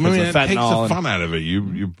 Obviously, I because mean, of it takes the fentanyl. fun out of it.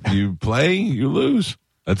 You play, you lose.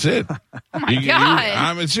 That's it. Oh my God.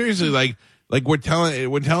 I mean, seriously, like we're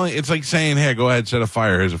telling. It's like saying, "Hey, go ahead, set a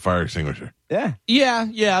fire. Here's a fire extinguisher." Yeah.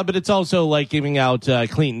 Yeah, but it's also like giving out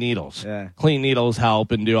clean needles. Yeah. Clean needles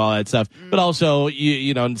help and do all that stuff. But also,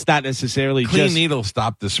 it's not necessarily Clean just needles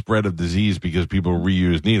stop the spread of disease because people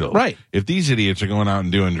reuse needles. Right. If these idiots are going out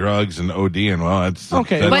and doing drugs and ODing, well, that's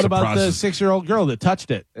okay. That's What the about the process. 6-year-old girl that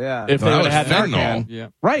touched it? Yeah. If they Well, would that have had was Narcan, fentanyl. Yeah.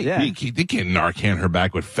 right? Yeah. They can't Narcan her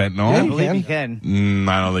back with fentanyl. I you believe can. you can.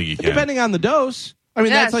 I don't think you can. Depending on the dose. I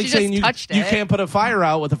mean, Yeah, that's like she saying just touched you it. can't put a fire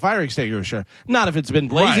out with a fire extinguisher. Not if it's been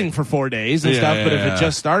blazing Right. for 4 days and Yeah, stuff, but yeah, if it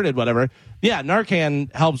just started, whatever. Yeah,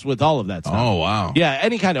 Narcan helps with all of that stuff. Oh, wow. Yeah,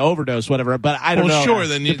 any kind of overdose, whatever. But I don't Well, know. sure,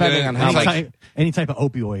 then depending on how it's much. like- Any type of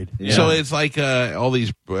opioid. So it's like all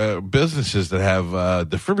these businesses that have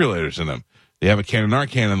defibrillators in them. They have a can of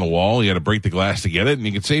Narcan on the wall. You got to break the glass to get it, and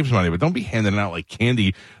you can save some money. But don't be handing it out like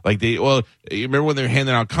candy. Like you remember when they were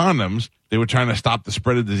handing out condoms? They were trying to stop the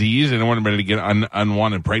spread of disease. They didn't want anybody to get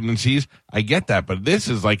unwanted pregnancies. I get that, but this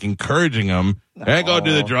is like encouraging them. Hey, go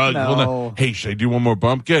do the drugs. no. Well, hey, should I do one more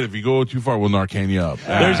bump? Get it. If you go too far, we'll Narcan you up.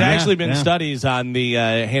 There's actually been yeah. studies on the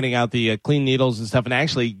handing out the clean needles and stuff, and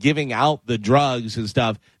actually giving out the drugs and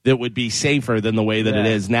stuff that would be safer than the way that it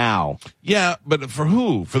is now. Yeah, but for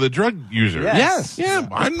who? For the drug user? Yes. Yeah,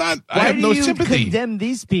 I'm not. I Why have do no you sympathy. condemn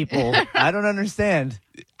these people? I don't understand.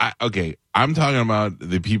 Okay, I'm talking about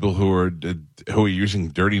the people who are using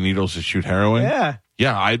dirty needles to shoot heroin. Yeah.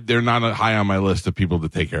 They're not high on my list of people to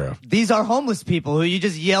take care of. These are homeless people who you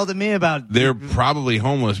just yelled at me about. They're probably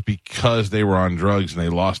homeless because they were on drugs and they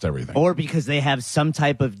lost everything. Or because they have some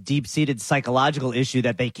type of deep-seated psychological issue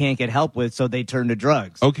that they can't get help with, so they turn to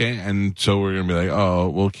drugs. Okay, and so we're gonna be like, oh,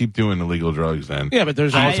 we'll keep doing illegal drugs then. Yeah, but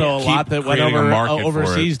there's also a keep lot that went creating a market for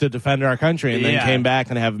overseas it. to defend our country and then Yeah. came back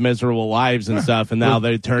and have miserable lives and stuff, and now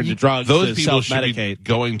they turn to drugs Those to people should be self-medicate.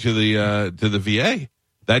 going to the VA.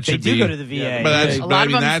 That They should do be go to the VA. But that's, A but lot I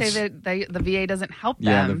mean, of them that's, say that the VA doesn't help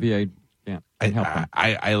Yeah, the them. VA can't help them.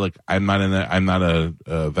 I look. I'm not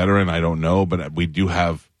a veteran. I don't know, but we do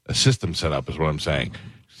have a system set up. Is what I'm saying.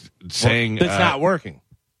 Saying That's not working.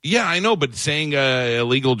 Yeah, I know, but saying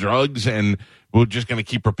illegal drugs and we're just going to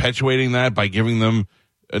keep perpetuating that by giving them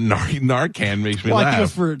Narcan makes me Well, I laugh. think it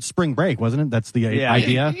was for spring break, wasn't it? That's the Yeah.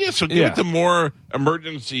 idea. Yeah, so give it to more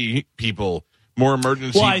emergency people, more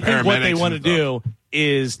emergency. Well, I think what they paramedics want to and stuff. do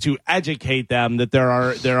is to educate them that there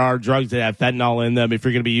are drugs that have fentanyl in them. If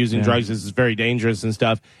you're going to be using drugs, this is very dangerous and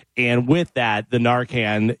stuff. And with that, the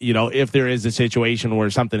Narcan, if there is a situation where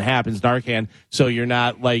something happens, Narcan, so you're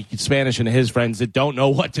not like Spanish and his friends that don't know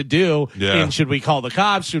what to do. Yeah. And should we call the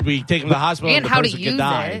cops? Should we take them to the hospital? And the how to person could use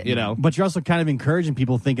die, it. But you're also kind of encouraging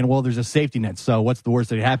people thinking, well, there's a safety net. So what's the worst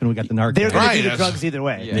that could happen? We got the Narcan. They're going Right, to do the yes. drugs either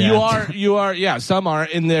way. Yeah. You are, yeah, some are.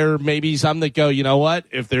 And there may be some that go, you know what?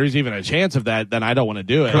 If there's even a chance of that, then I don't want to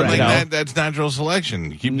do it. But like you know? that's natural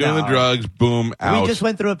selection. Keep doing No. the drugs, boom, out. We just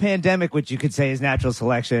went through a pandemic, which you could say is natural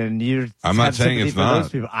selection. I'm not have saying sympathy it's for not. Those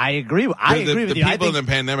people. I agree. I The agree with you. I people think in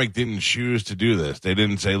the pandemic didn't choose to do this. They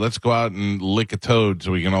didn't say, let's go out and lick a toad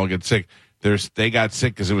so we can all get sick. They got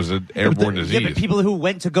sick because it was an airborne yeah, disease. but people who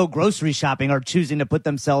went to go grocery shopping are choosing to put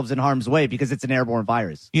themselves in harm's way because it's an airborne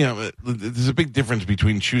virus. There's a big difference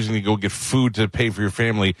between choosing to go get food to pay for your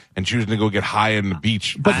family and choosing to go get high on the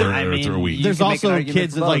beach for a week. You There's can make an also argument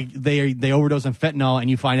kids for that both. like they overdose on fentanyl, and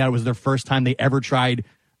you find out it was their first time they ever tried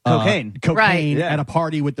Cocaine. cocaine Right. at a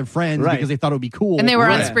party with their friends Right. because they thought it would be cool. And they were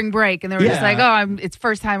on Right. spring break, and they were just Yeah. like, "Oh, it's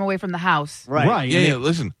first time away from the house." right. Yeah, And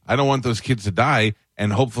listen, I don't want those kids to die,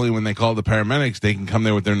 and hopefully when they call the paramedics, they can come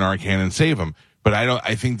there with their Narcan and save them. But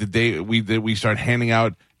I think the day we start handing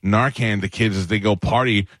out Narcan to kids as they go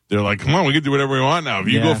party, they're like, come on, we can do whatever we want now. If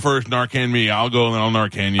you Yeah. go first, Narcan me, I'll go and I'll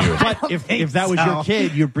Narcan you. But if that was your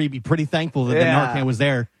kid, you'd be pretty thankful that Yeah. the Narcan was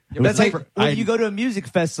there. It was That's like safer. when you go to a music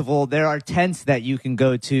festival, there are tents that you can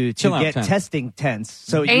go to Chill out get tent. testing tents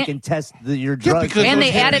so you And- can test your drugs. because And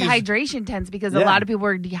those they added hippies- hydration tents because a Yeah. lot of people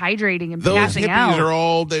were dehydrating and Those passing hippies out. are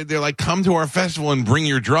all, they're like, come to our festival and bring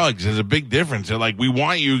your drugs. There's a big difference. They're like, we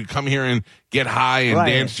want you to come here and get high and Right.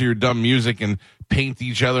 dance to your dumb music and paint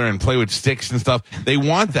each other and play with sticks and stuff. They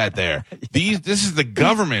want that there. This is the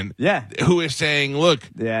government Yeah. who is saying, look,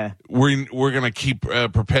 Yeah. we're going to keep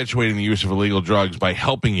perpetuating the use of illegal drugs by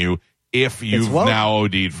helping you if you've woke. now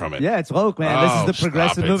OD'd from it. Yeah, it's woke, man. Oh, This is the stop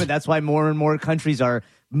progressive it. movement. That's why more and more countries are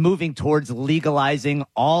moving towards legalizing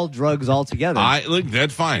all drugs altogether. Look,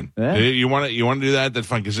 that's fine. Yeah. You want to do that? That's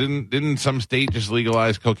fine. Because didn't some state just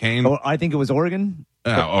legalize cocaine? I think it was Oregon.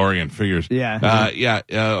 Oregon figures. Yeah.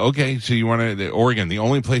 Okay. So you want to Oregon, the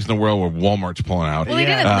only place in the world where Walmart's pulling out. Well, they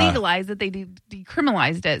Yeah. didn't legalize it; they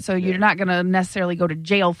decriminalized it, so you're not going to necessarily go to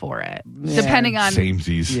jail for it, depending on.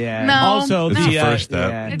 Samesies. Yeah. No, Also, That's the the first step.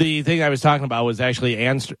 Yeah. the thing I was talking about was actually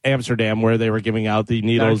Amsterdam, where they were giving out the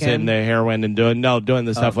needles Narcan? and the heroin and doing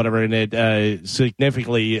the stuff, whatever, and it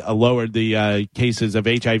significantly lowered the cases of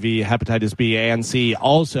HIV, hepatitis B and C.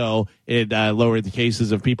 Also, it lowered the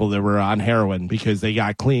cases of people that were on heroin because they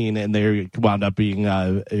got clean and they wound up being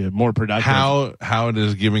more productive. How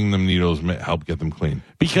does giving them needles help get them clean?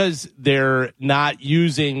 Because they're not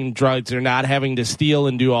using drugs, they're not having to steal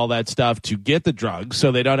and do all that stuff to get the drugs,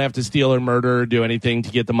 so they don't have to steal or murder or do anything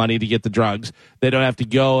to get the money to get the drugs. They don't have to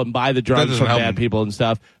go and buy the drugs doesn't from help bad them. people and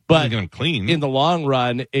stuff. But Get them clean. in the long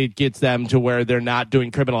run, it gets them to where they're not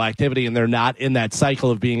doing criminal activity and they're not in that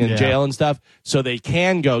cycle of being in jail and stuff. So they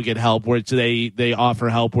can go get help, where they offer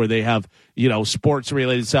help where they have, sports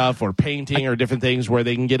related stuff or painting or different things where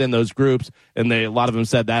they can get in those groups. And a lot of them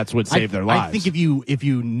said that's what saved their lives. I think if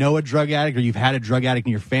you know a drug addict or you've had a drug addict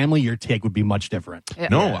in your family, your take would be much different. Yeah.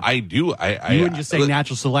 No, I do. You wouldn't just say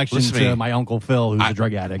natural selection to my Uncle Phil, who's a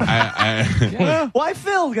drug addict. Why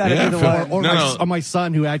Phil got to be the one? Or my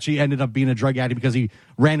son, who actually ended up being a drug addict because he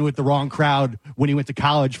ran with the wrong crowd when he went to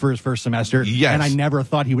college for his first semester. Yes. And I never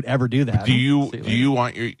thought he would ever do that. Do you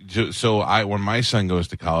want when my son goes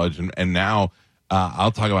to college and now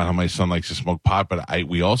I'll talk about how my son likes to smoke pot, but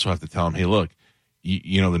we also have to tell him, hey, look,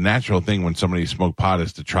 the natural thing when somebody smokes pot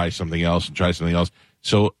is to try something else and try something else.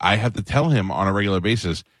 So I have to tell him on a regular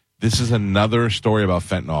basis, this is another story about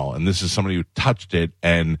fentanyl, and this is somebody who touched it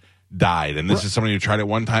and died, and this is somebody who tried it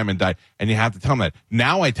one time and died, and you have to tell him that.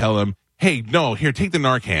 Now I tell him, hey, no, here, take the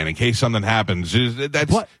Narcan in case something happens.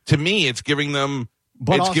 To me, it's giving them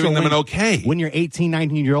an okay. When you're 18,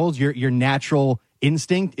 19-year-olds, your natural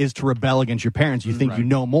instinct is to rebel against your parents. You think you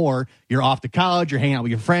know more. You're off to college. You're hanging out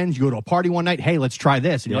with your friends. You go to a party one night. Hey, let's try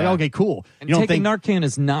this. And you're like, okay, cool. And taking Narcan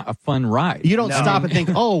is not a fun ride. You don't stop and think,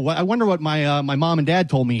 oh, I wonder what my mom and dad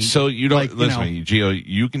told me. So you don't listen to me, Gio.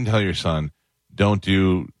 You can tell your son, don't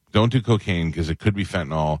do cocaine because it could be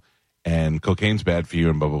fentanyl, and cocaine's bad for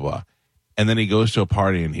you, and blah blah blah. And then he goes to a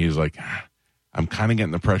party and he's like, I'm kind of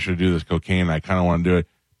getting the pressure to do this cocaine. I kind of want to do it,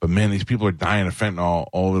 but man, these people are dying of fentanyl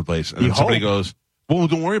all over the place. And then somebody goes, well,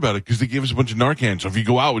 don't worry about it because they gave us a bunch of Narcan. So if you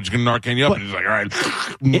go out, we're just going to Narcan you up. And he's like, all right.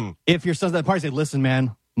 If your son's at the party, say, listen,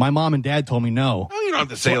 man, my mom and dad told me no. No, you don't have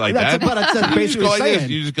to say it like that. But that's basically saying.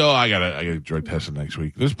 You just go, I gotta drug tested next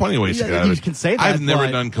week. There's plenty of ways to get out of it. You can say that. I've never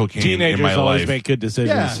done cocaine Teenagers in my always life. make good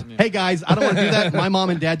decisions. Yeah. Hey, guys, I don't want to do that. My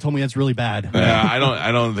mom and dad told me that's really bad. Yeah,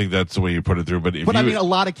 I don't think that's the way you put it through. But I mean, a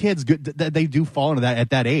lot of kids, they do fall into that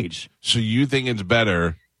at that age. So you think it's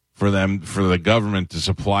better for the government to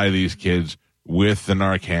supply these kids with the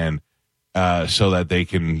Narcan so that they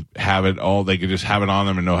can have it all, they can just have it on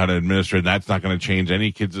them and know how to administer it. And that's not going to change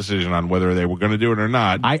any kid's decision on whether they were going to do it or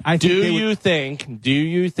not. Do you think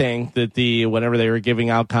that whenever they were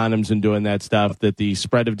giving out condoms and doing that stuff, that the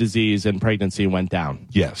spread of disease and pregnancy went down?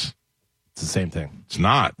 Yes. It's the same thing. It's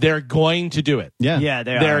not. They're going to do it. Yeah,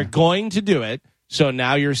 they're going to do it. So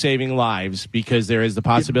now you're saving lives because there is the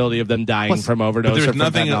possibility of them dying from overdose. There was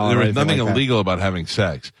nothing illegal about having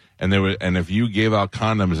sex. And if you gave out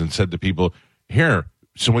condoms and said to people, here,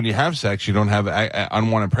 so when you have sex, you don't have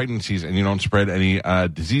unwanted pregnancies and you don't spread any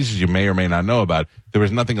diseases you may or may not know about. There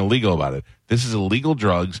was nothing illegal about it. This is illegal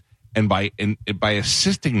drugs, and by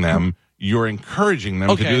assisting them, you're encouraging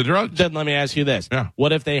them to do the drugs. Then let me ask you this. Yeah.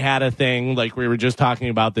 What if they had a thing like we were just talking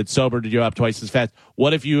about that sobered you up twice as fast?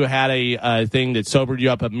 What if you had a thing that sobered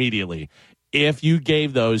you up immediately? If you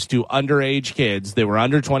gave those to underage kids that were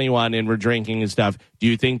under 21 and were drinking and stuff, do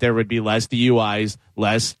you think there would be less DUIs,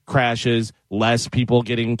 less crashes, less people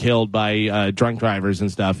getting killed by drunk drivers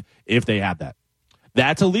and stuff if they had that?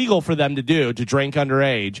 That's illegal for them to do, to drink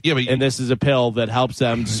underage. Yeah, and this is a pill that helps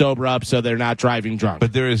them sober up so they're not driving drunk.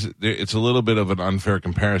 But it's a little bit of an unfair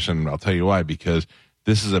comparison. I'll tell you why. Because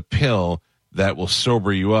this is a pill that will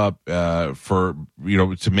sober you up to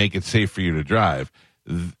make it safe for you to drive.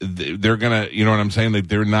 They're gonna, you know what I'm saying? Like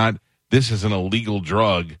they're not. This is an illegal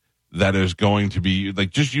drug that is going to be like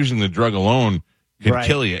just using the drug alone could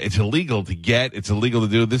kill you. It's illegal to get. It's illegal to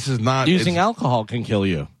do. This is not using alcohol can kill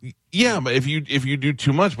you. Yeah, but if you do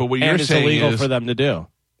too much, but what you're it's saying illegal is for them to do.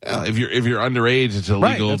 If you're underage, it's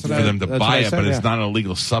illegal for them to buy it, but it's not an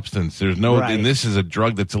illegal substance. There's no, and this is a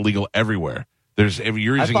drug that's illegal everywhere. If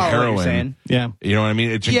you're using heroin, you know what I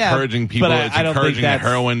mean. It's encouraging people. It's encouraging the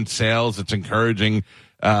heroin sales. It's encouraging,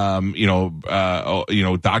 doctors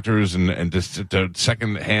and just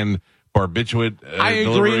secondhand barbiturate. I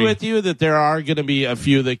agree with you that there are going to be a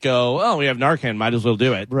few that go, oh, we have Narcan, might as well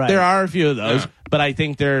do it. Right. There are a few of those, but I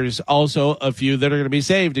think there's also a few that are going to be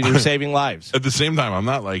saved, and you're saving lives. At the same time, I'm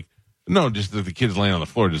not like, no, just that the kid's laying on the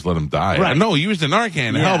floor, just let him die. Right. No, use the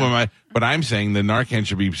Narcan to help him. But I'm saying the Narcan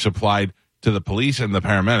should be supplied to the police and the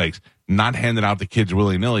paramedics, not handed out to kids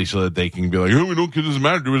willy-nilly so that they can be like, oh, we don't, kid, doesn't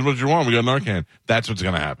matter, do as much as you want, we got Narcan. That's what's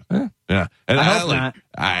going to happen. Yeah. And I hope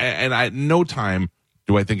not. No time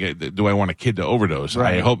do I want a kid to overdose.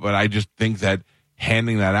 Right. I hope, but I just think that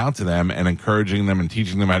handing that out to them and encouraging them and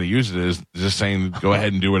teaching them how to use it is just saying, go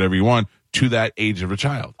ahead and do whatever you want to that age of a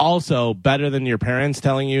child. Also, better than your parents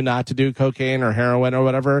telling you not to do cocaine or heroin or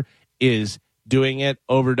whatever is doing it,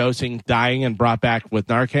 overdosing, dying, and brought back with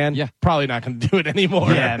Narcan, probably not going to do it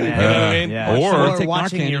anymore. Yeah, man. You know what I mean? Yeah. Or take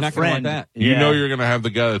watching Narcan, your you're not gonna friend. want that. you know you're going to have the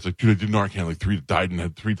guy that's like, dude, I did Narcan like died and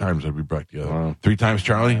had 3 times I'd be back together. 3 times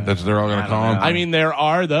Charlie? That's what they're all going to call him? I mean, there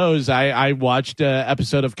are those. I watched an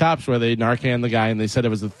episode of Cops where they Narcan the guy, and they said it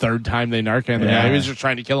was the 3rd time they Narcan the guy. He was just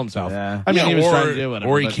trying to kill himself. Yeah. I mean, he was trying to do it.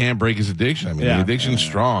 Or he can't break his addiction. I mean, the addiction's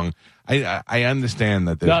strong. I understand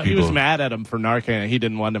that there's No, people. he was mad at him for Narcan. He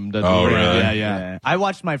didn't want him to. Oh, do it. really? Yeah. I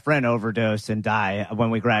watched my friend overdose and die when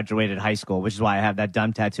we graduated high school, which is why I have that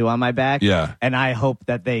dumb tattoo on my back. Yeah. And I hope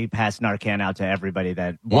that they pass Narcan out to everybody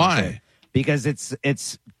that wants Why? it. Because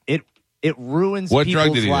it ruins What people's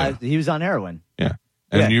drug did he do? lives. He was on heroin. Yeah.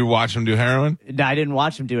 And Yeah. you watch him do heroin? No, I didn't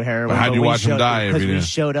watch him do heroin. But how'd but you we watch him showed- die every Because we day?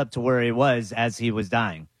 showed up to where he was as he was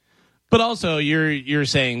dying. But also, you're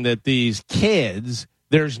saying that these kids,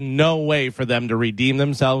 there's no way for them to redeem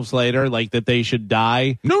themselves later, like that they should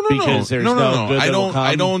die. No. Because there's no good that'll come.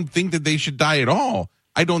 I don't think that they should die at all.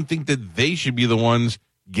 I don't think that they should be the ones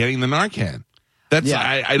getting the Narcan. That's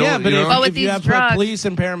Yeah. I don't. Yeah, but you know? But with if you these have drugs- police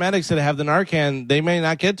and paramedics that have the Narcan, they may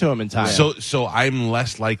not get to them in time. So I'm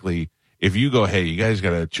less likely if you go, hey, you guys got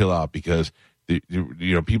to chill out because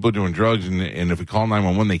people are doing drugs, and if we call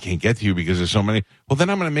 911, they can't get to you because there's so many. Well, then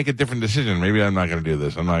I'm going to make a different decision. Maybe I'm not going to do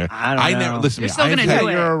this. I'm not. I don't know. never listen. You're still I've gonna had- do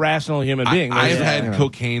it. You're a rational human being. I've Yeah. had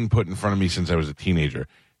cocaine put in front of me since I was a teenager.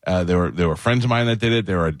 There were friends of mine that did it.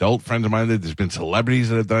 There were adult friends of mine that did it. There's been celebrities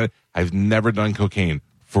that have done it. I've never done cocaine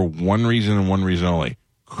for one reason and one reason only: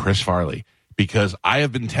 Chris Farley. Because I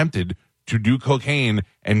have been tempted to do cocaine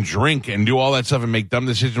and drink and do all that stuff and make dumb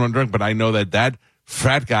decisions when drunk, but I know that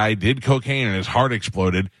fat guy did cocaine and his heart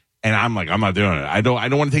exploded. And I'm like, I'm not doing it. I don't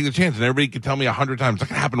want to take the chance. And everybody can tell me 100 times. It's not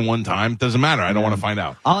going to happen one time. It doesn't matter. I don't want to find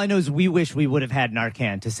out. All I know is we wish we would have had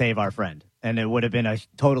Narcan to save our friend, and it would have been a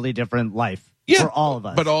totally different life for all of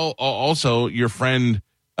us. But also, your friend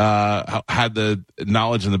had the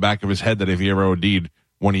knowledge in the back of his head that if he ever OD'd,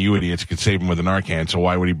 one of you idiots could save him with a Narcan. So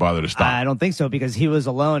why would he bother to stop? I don't think so because he was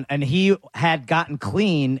alone, and he had gotten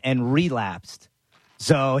clean and relapsed.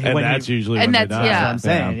 So That's usually And when that's- they die. that's yeah. what I'm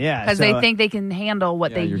saying. Yeah, because so- they think they can handle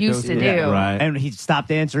what they you're used to dosing- do. Right. And he stopped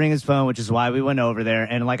answering his phone, which is why we went over there.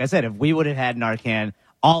 And like I said, if we would have had Narcan,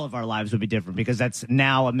 all of our lives would be different because that's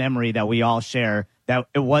now a memory that we all share that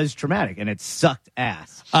it was traumatic and it sucked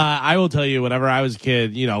ass. I will tell you, whenever I was a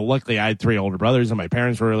kid, luckily I had 3 older brothers and my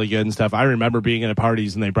parents were really good and stuff. I remember being at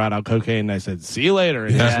parties and they brought out cocaine and I said, "See you later,"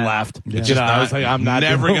 and just left. I was like, I'm not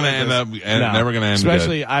never doing going to this. end up. No. Never going to end.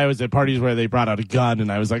 Especially, I was at parties where they brought out a gun and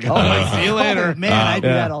I was like, "See you later." Oh, man, I do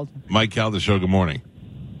yeah. that all. Mike Cal, the show. Good morning.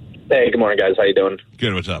 Hey, good morning, guys. How you doing?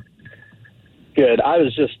 Good. What's up? Good.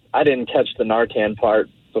 I didn't catch the Narcan part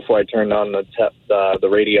before I turned on the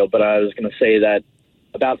radio, but I was going to say that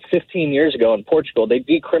about 15 years ago in Portugal, they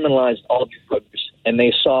decriminalized all drugs, and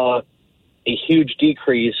they saw a huge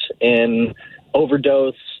decrease in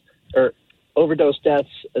overdose deaths,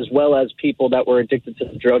 as well as people that were addicted to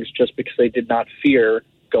the drugs just because they did not fear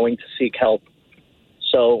going to seek help.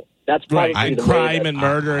 So that's probably Right. And the crime way that, and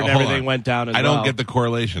murder and Hold everything on. went down as I well. don't get the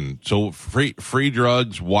correlation. So free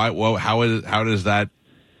drugs. Why? Well, how does that?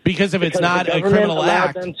 Because if it's because not the a government criminal allowed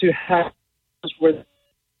act. them to have where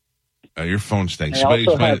Your phone stinks. they also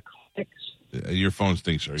Explain- have clinics. your phone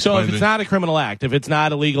stinks. Sir. So Explain if it's to- not a criminal act, if it's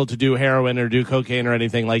not illegal to do heroin or do cocaine or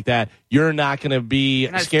anything like that, you're not going to be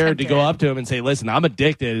not scared to go tempted. up to him and say, "Listen, I'm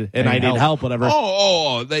addicted and I need help, whatever."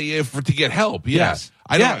 to get help. Yes.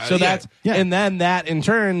 So that's and then that in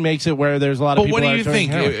turn makes it where there's a lot of But people. what do that you are doing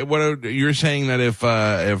think? heroin. You're saying that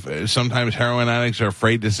if sometimes heroin addicts are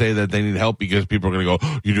afraid to say that they need help because people are going to go,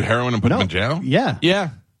 "Oh, you do heroin and put them in jail?" Yeah. Yeah.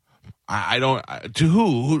 I don't. To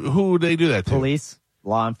who would they do that to? Police,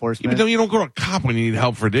 law Yeah, enforcement. but you don't go to a cop when you need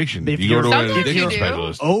help for addiction. If You go you're- to an Sometimes addiction you do.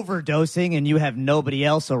 specialist. overdosing and you have nobody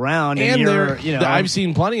else around and, And you're, there, I've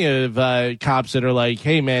seen plenty of cops that are like,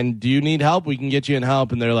 "Hey, man, do you need help? We can get you in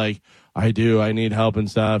help." And they're like, "I do. I need help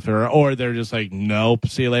and stuff." Or they're just like, "Nope.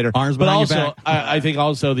 See you later." Arms but behind your also, back. I think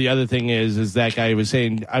also the other thing is that guy was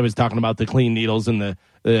saying, I was talking about the clean needles and the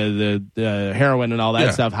heroin and all that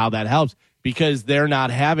Yeah. stuff, how that helps. Because they're not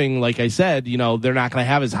having, like I said, they're not going to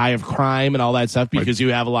have as high of crime and all that stuff because you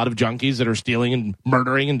have a lot of junkies that are stealing and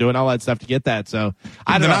murdering and doing all that stuff to get that. So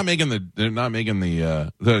I don't They're know. not making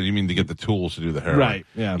you mean to get the tools to do the heroin. Right,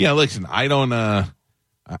 yeah. Yeah, listen, I don't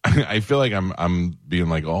I feel like I'm being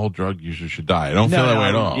like all drug users should die. I don't feel that way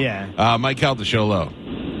at all. yeah. Mike Cal, the show low.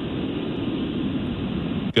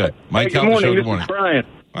 Good. Mike Hey, Cal, good the morning. show. Good This morning. is Brian.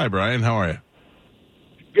 Hi, Brian. How are you?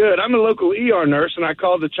 Good. I'm a local ER nurse, and I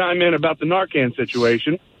called to chime in about the Narcan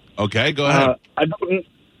situation. Okay, go ahead. I don't.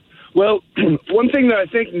 Well, one thing that I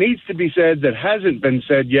think needs to be said that hasn't been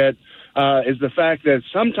said yet is the fact that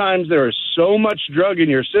sometimes there is so much drug in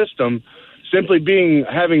your system, simply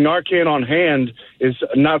having Narcan on hand is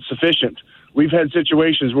not sufficient. We've had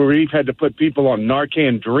situations where we've had to put people on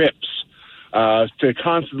Narcan drips to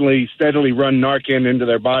constantly, steadily run Narcan into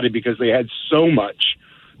their body because they had so much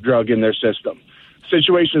drug in their system.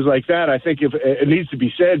 Situations like that, I think it needs to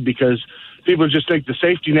be said, because people just think the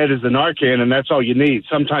safety net is the Narcan and that's all you need.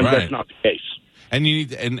 Sometimes Right. that's not the case. And you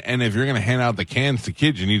need, and if you're going to hand out the cans to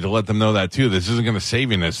kids, you need to let them know that too. This isn't going to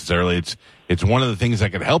save you necessarily. It's one of the things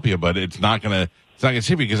that could help you, but it's not going to save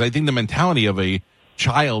you, because I think the mentality of a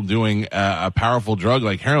child doing a powerful drug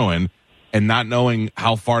like heroin and not knowing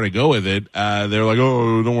how far to go with it, they're like,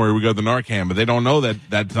 oh, don't worry, we got the Narcan, but they don't know that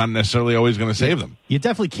that's not necessarily always going to save them. You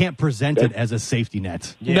definitely can't present it as a safety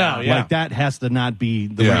net. Yeah. No, yeah. Like that has to not be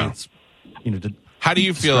the way it's, How do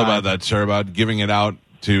you feel about that, sir, about giving it out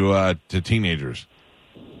to teenagers?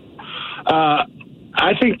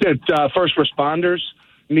 I think that first responders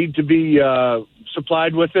need to be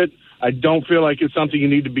supplied with it. I don't feel like it's something you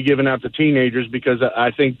need to be giving out to teenagers, because I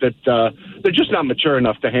think that they're just not mature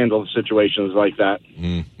enough to handle situations like that.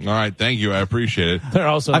 All right, thank you. I appreciate it. They're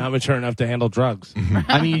also not mature enough to handle drugs.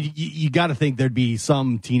 I mean, you got to think there'd be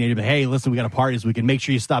some teenager, but hey, listen, we got a party this weekend. Make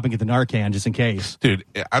sure you stop and get the Narcan just in case. Dude,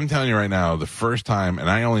 I'm telling you right now, the first time, and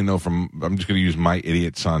I only know I'm just going to use my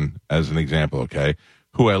idiot son as an example, okay,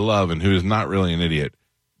 who I love and who is not really an idiot,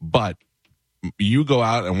 but you go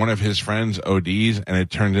out and one of his friends ODs, and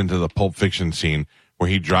it turns into the Pulp Fiction scene where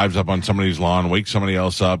he drives up on somebody's lawn, wakes somebody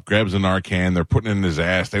else up, grabs a Narcan, they're putting it in his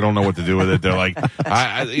ass. They don't know what to do with it. They're like,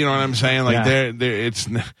 you know what I'm saying? Like,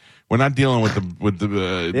 we're not dealing with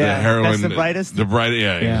the heroin. That's the brightest.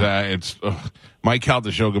 Exactly. It's Mike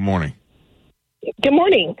Calta Show. Good morning. Good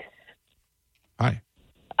morning. Hi.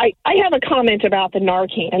 I have a comment about the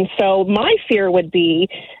Narcan. So my fear would be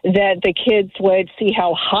that the kids would see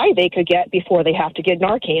how high they could get before they have to get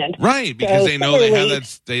Narcan. Right, because they know they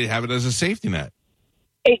have it as a safety net.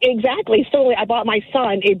 Exactly. So I bought my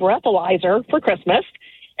son a breathalyzer for Christmas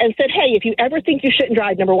and said, hey, if you ever think you shouldn't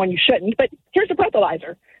drive, number one, you shouldn't, but here's a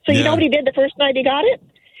breathalyzer. So you know what he did the first night he got it?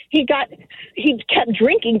 He kept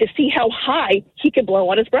drinking to see how high he could blow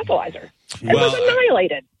on his breathalyzer. And was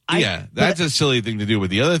annihilated. That's a silly thing to do. But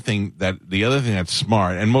the other thing that's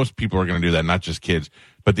smart, and most people are going to do that, not just kids.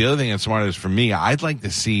 But the other thing that's smart is, for me, I'd like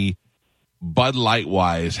to see Bud Light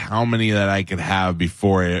wise how many that I could have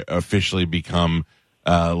before I officially become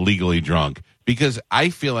legally drunk. Because I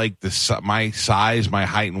feel like my size, my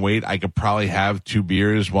height and weight, I could probably have 2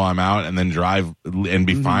 beers while I'm out and then drive and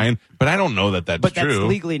be fine. But I don't know that that's true. But that's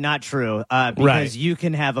legally not true, because you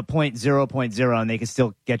can have a 0.0 and they can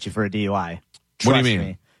still get you for a DUI. What do you mean?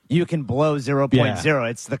 Me. You can blow 0.0.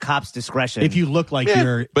 It's the cop's discretion. If you look like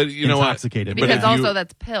you're intoxicated. Because also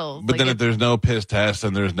that's pills. But then if there's no piss test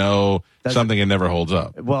and there's no something, it never holds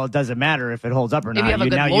up. Well, it doesn't matter if it holds up or not. You have a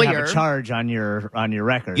good now lawyer. You have a charge on your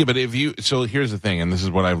record. Yeah, but so here's the thing, and this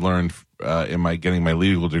is what I've learned in getting my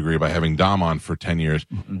legal degree by having Dom on for 10 years.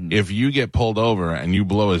 Mm-hmm. If you get pulled over and you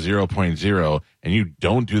blow a 0.0 and you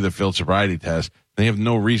don't do the field sobriety test, they have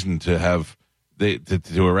no reason to have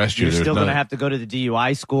to arrest you. You're still going to have to go to the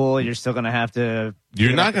DUI school. You're still going to have to.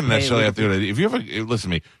 You're not going to necessarily have to go to. If you ever listen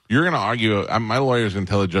to me, you're going to argue. My lawyer is going to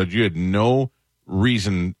tell the judge you had no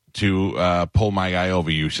reason to pull my guy over.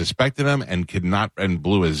 You suspected him and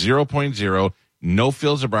blew a 0.0. No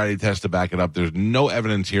field sobriety test to back it up. There's no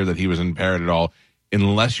evidence here that he was impaired at all,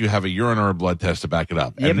 unless you have a urine or a blood test to back it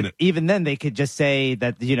up. Yeah, but even then, they could just say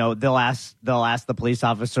that they'll ask the police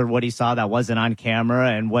officer what he saw that wasn't on camera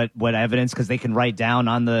and what evidence, because they can write down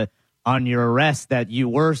on your arrest that you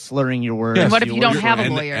were slurring your words. And what if you don't have a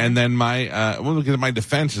lawyer? And then my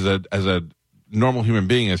defense as a normal human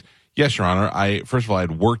being is, yes, Your Honor, first of all, I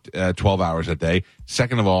had worked 12 hours a day.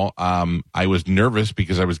 Second of all, I was nervous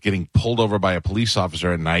because I was getting pulled over by a police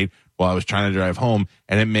officer at night while I was trying to drive home,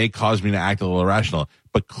 and it may cause me to act a little irrational.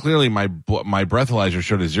 But clearly my breathalyzer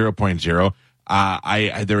showed a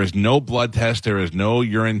 0.0. There is no blood test, there is no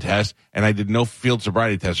urine test, and I did no field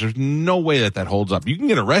sobriety test. There's no way that holds up. You can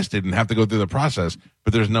get arrested and have to go through the process,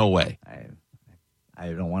 but there's no way. I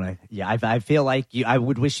don't want to. Yeah, I feel like I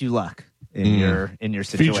would wish you luck in your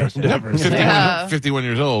situation. 51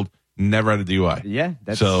 years old. Never had a DUI. Yeah.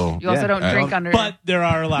 You also don't drink under. But there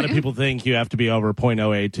are a lot of people think you have to be over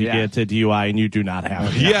 0.08 to get to DUI, and you do not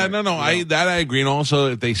have to. Yeah, no. I agree. And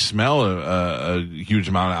also, if they smell a huge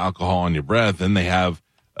amount of alcohol on your breath, then they have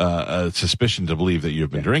a suspicion to believe that you've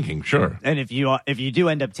been drinking. Sure. And if you do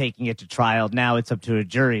end up taking it to trial, now it's up to a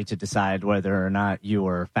jury to decide whether or not you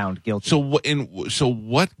were found guilty. So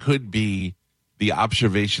what could be the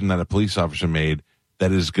observation that a police officer made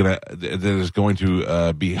that is going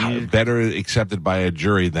to be better accepted by a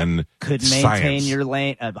jury than could science. Maintain your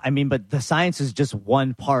lane. But the science is just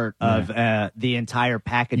one part of the entire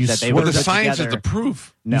package that they. But the science is the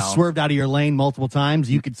proof. No. You swerved out of your lane multiple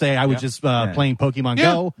times. You could say I was just playing Pokemon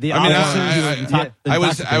Go. Your Honor,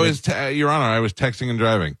 I was texting and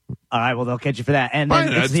driving. All right, well they'll catch you for that, and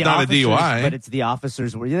then it's the not officers, a DUI, but it's the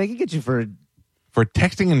officers where they can get you for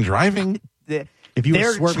texting and driving. If you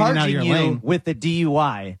were swerving out of your lane with the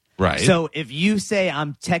DUI, right? So if you say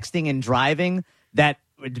I'm texting and driving, that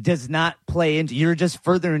does not play into. You're just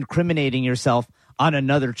further incriminating yourself on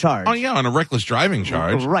another charge. Oh yeah, on a reckless driving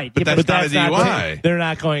charge, right? But that's not a DUI. They're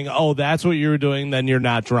not going. Oh, that's what you were doing. Then you're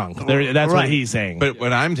not drunk. That's what he's saying. But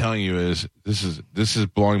what I'm telling you is this is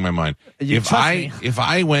blowing my mind. If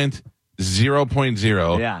I went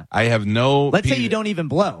 0.0, I have no. Let's say you don't even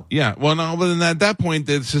blow. Yeah, well, no, but then at that point,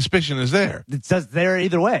 the suspicion is there. It says there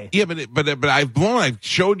either way. Yeah, but I've blown. I've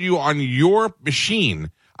showed you on your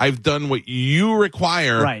machine. I've done what you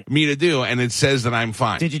require me to do, and it says that I'm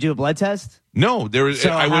fine. Did you do a blood test? No, there is.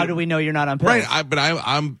 So how do we know you're not on pills? Right,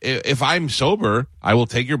 I'm. If I'm sober, I will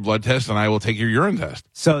take your blood test and I will take your urine test.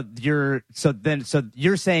 So you're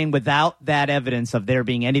saying without that evidence of there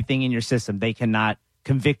being anything in your system, they cannot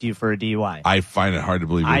convict you for a DUI. I find it hard to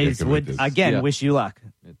believe. I would again wish you luck.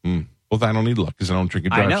 Well, I don't need luck because I don't drink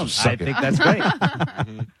and drive. I know. So I think that's great.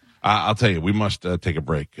 I'll tell you, we must take a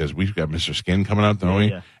break because we've got Mr. Skin coming up, don't we?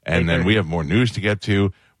 Yeah. And then we have more news to get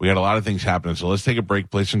to. We got a lot of things happening, so let's take a break,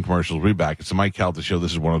 play some commercials. We'll be back. It's the Mike Calta Show.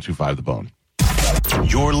 This is 102.5 The Bone.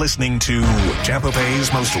 You're listening to Tampa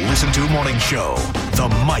Bay's most listened to morning show, The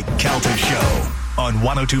Mike Calta Show, on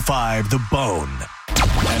 102.5 The Bone.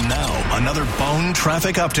 And now, another Bone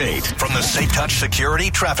traffic update from the Safe Touch Security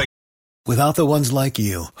Traffic. Without the ones like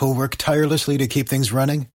you, who work tirelessly to keep things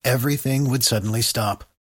running, everything would suddenly stop.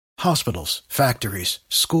 Hospitals, factories,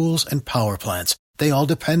 schools, and power plants, they all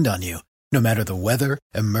depend on you. No matter the weather,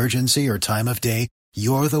 emergency, or time of day,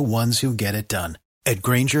 you're the ones who get it done. At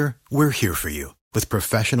Grainger, we're here for you with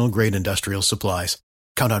professional-grade industrial supplies.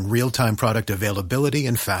 Count on real-time product availability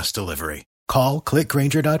and fast delivery. Call, click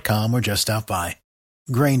Grainger.com, or just stop by.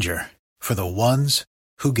 Grainger, for the ones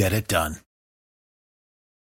who get it done.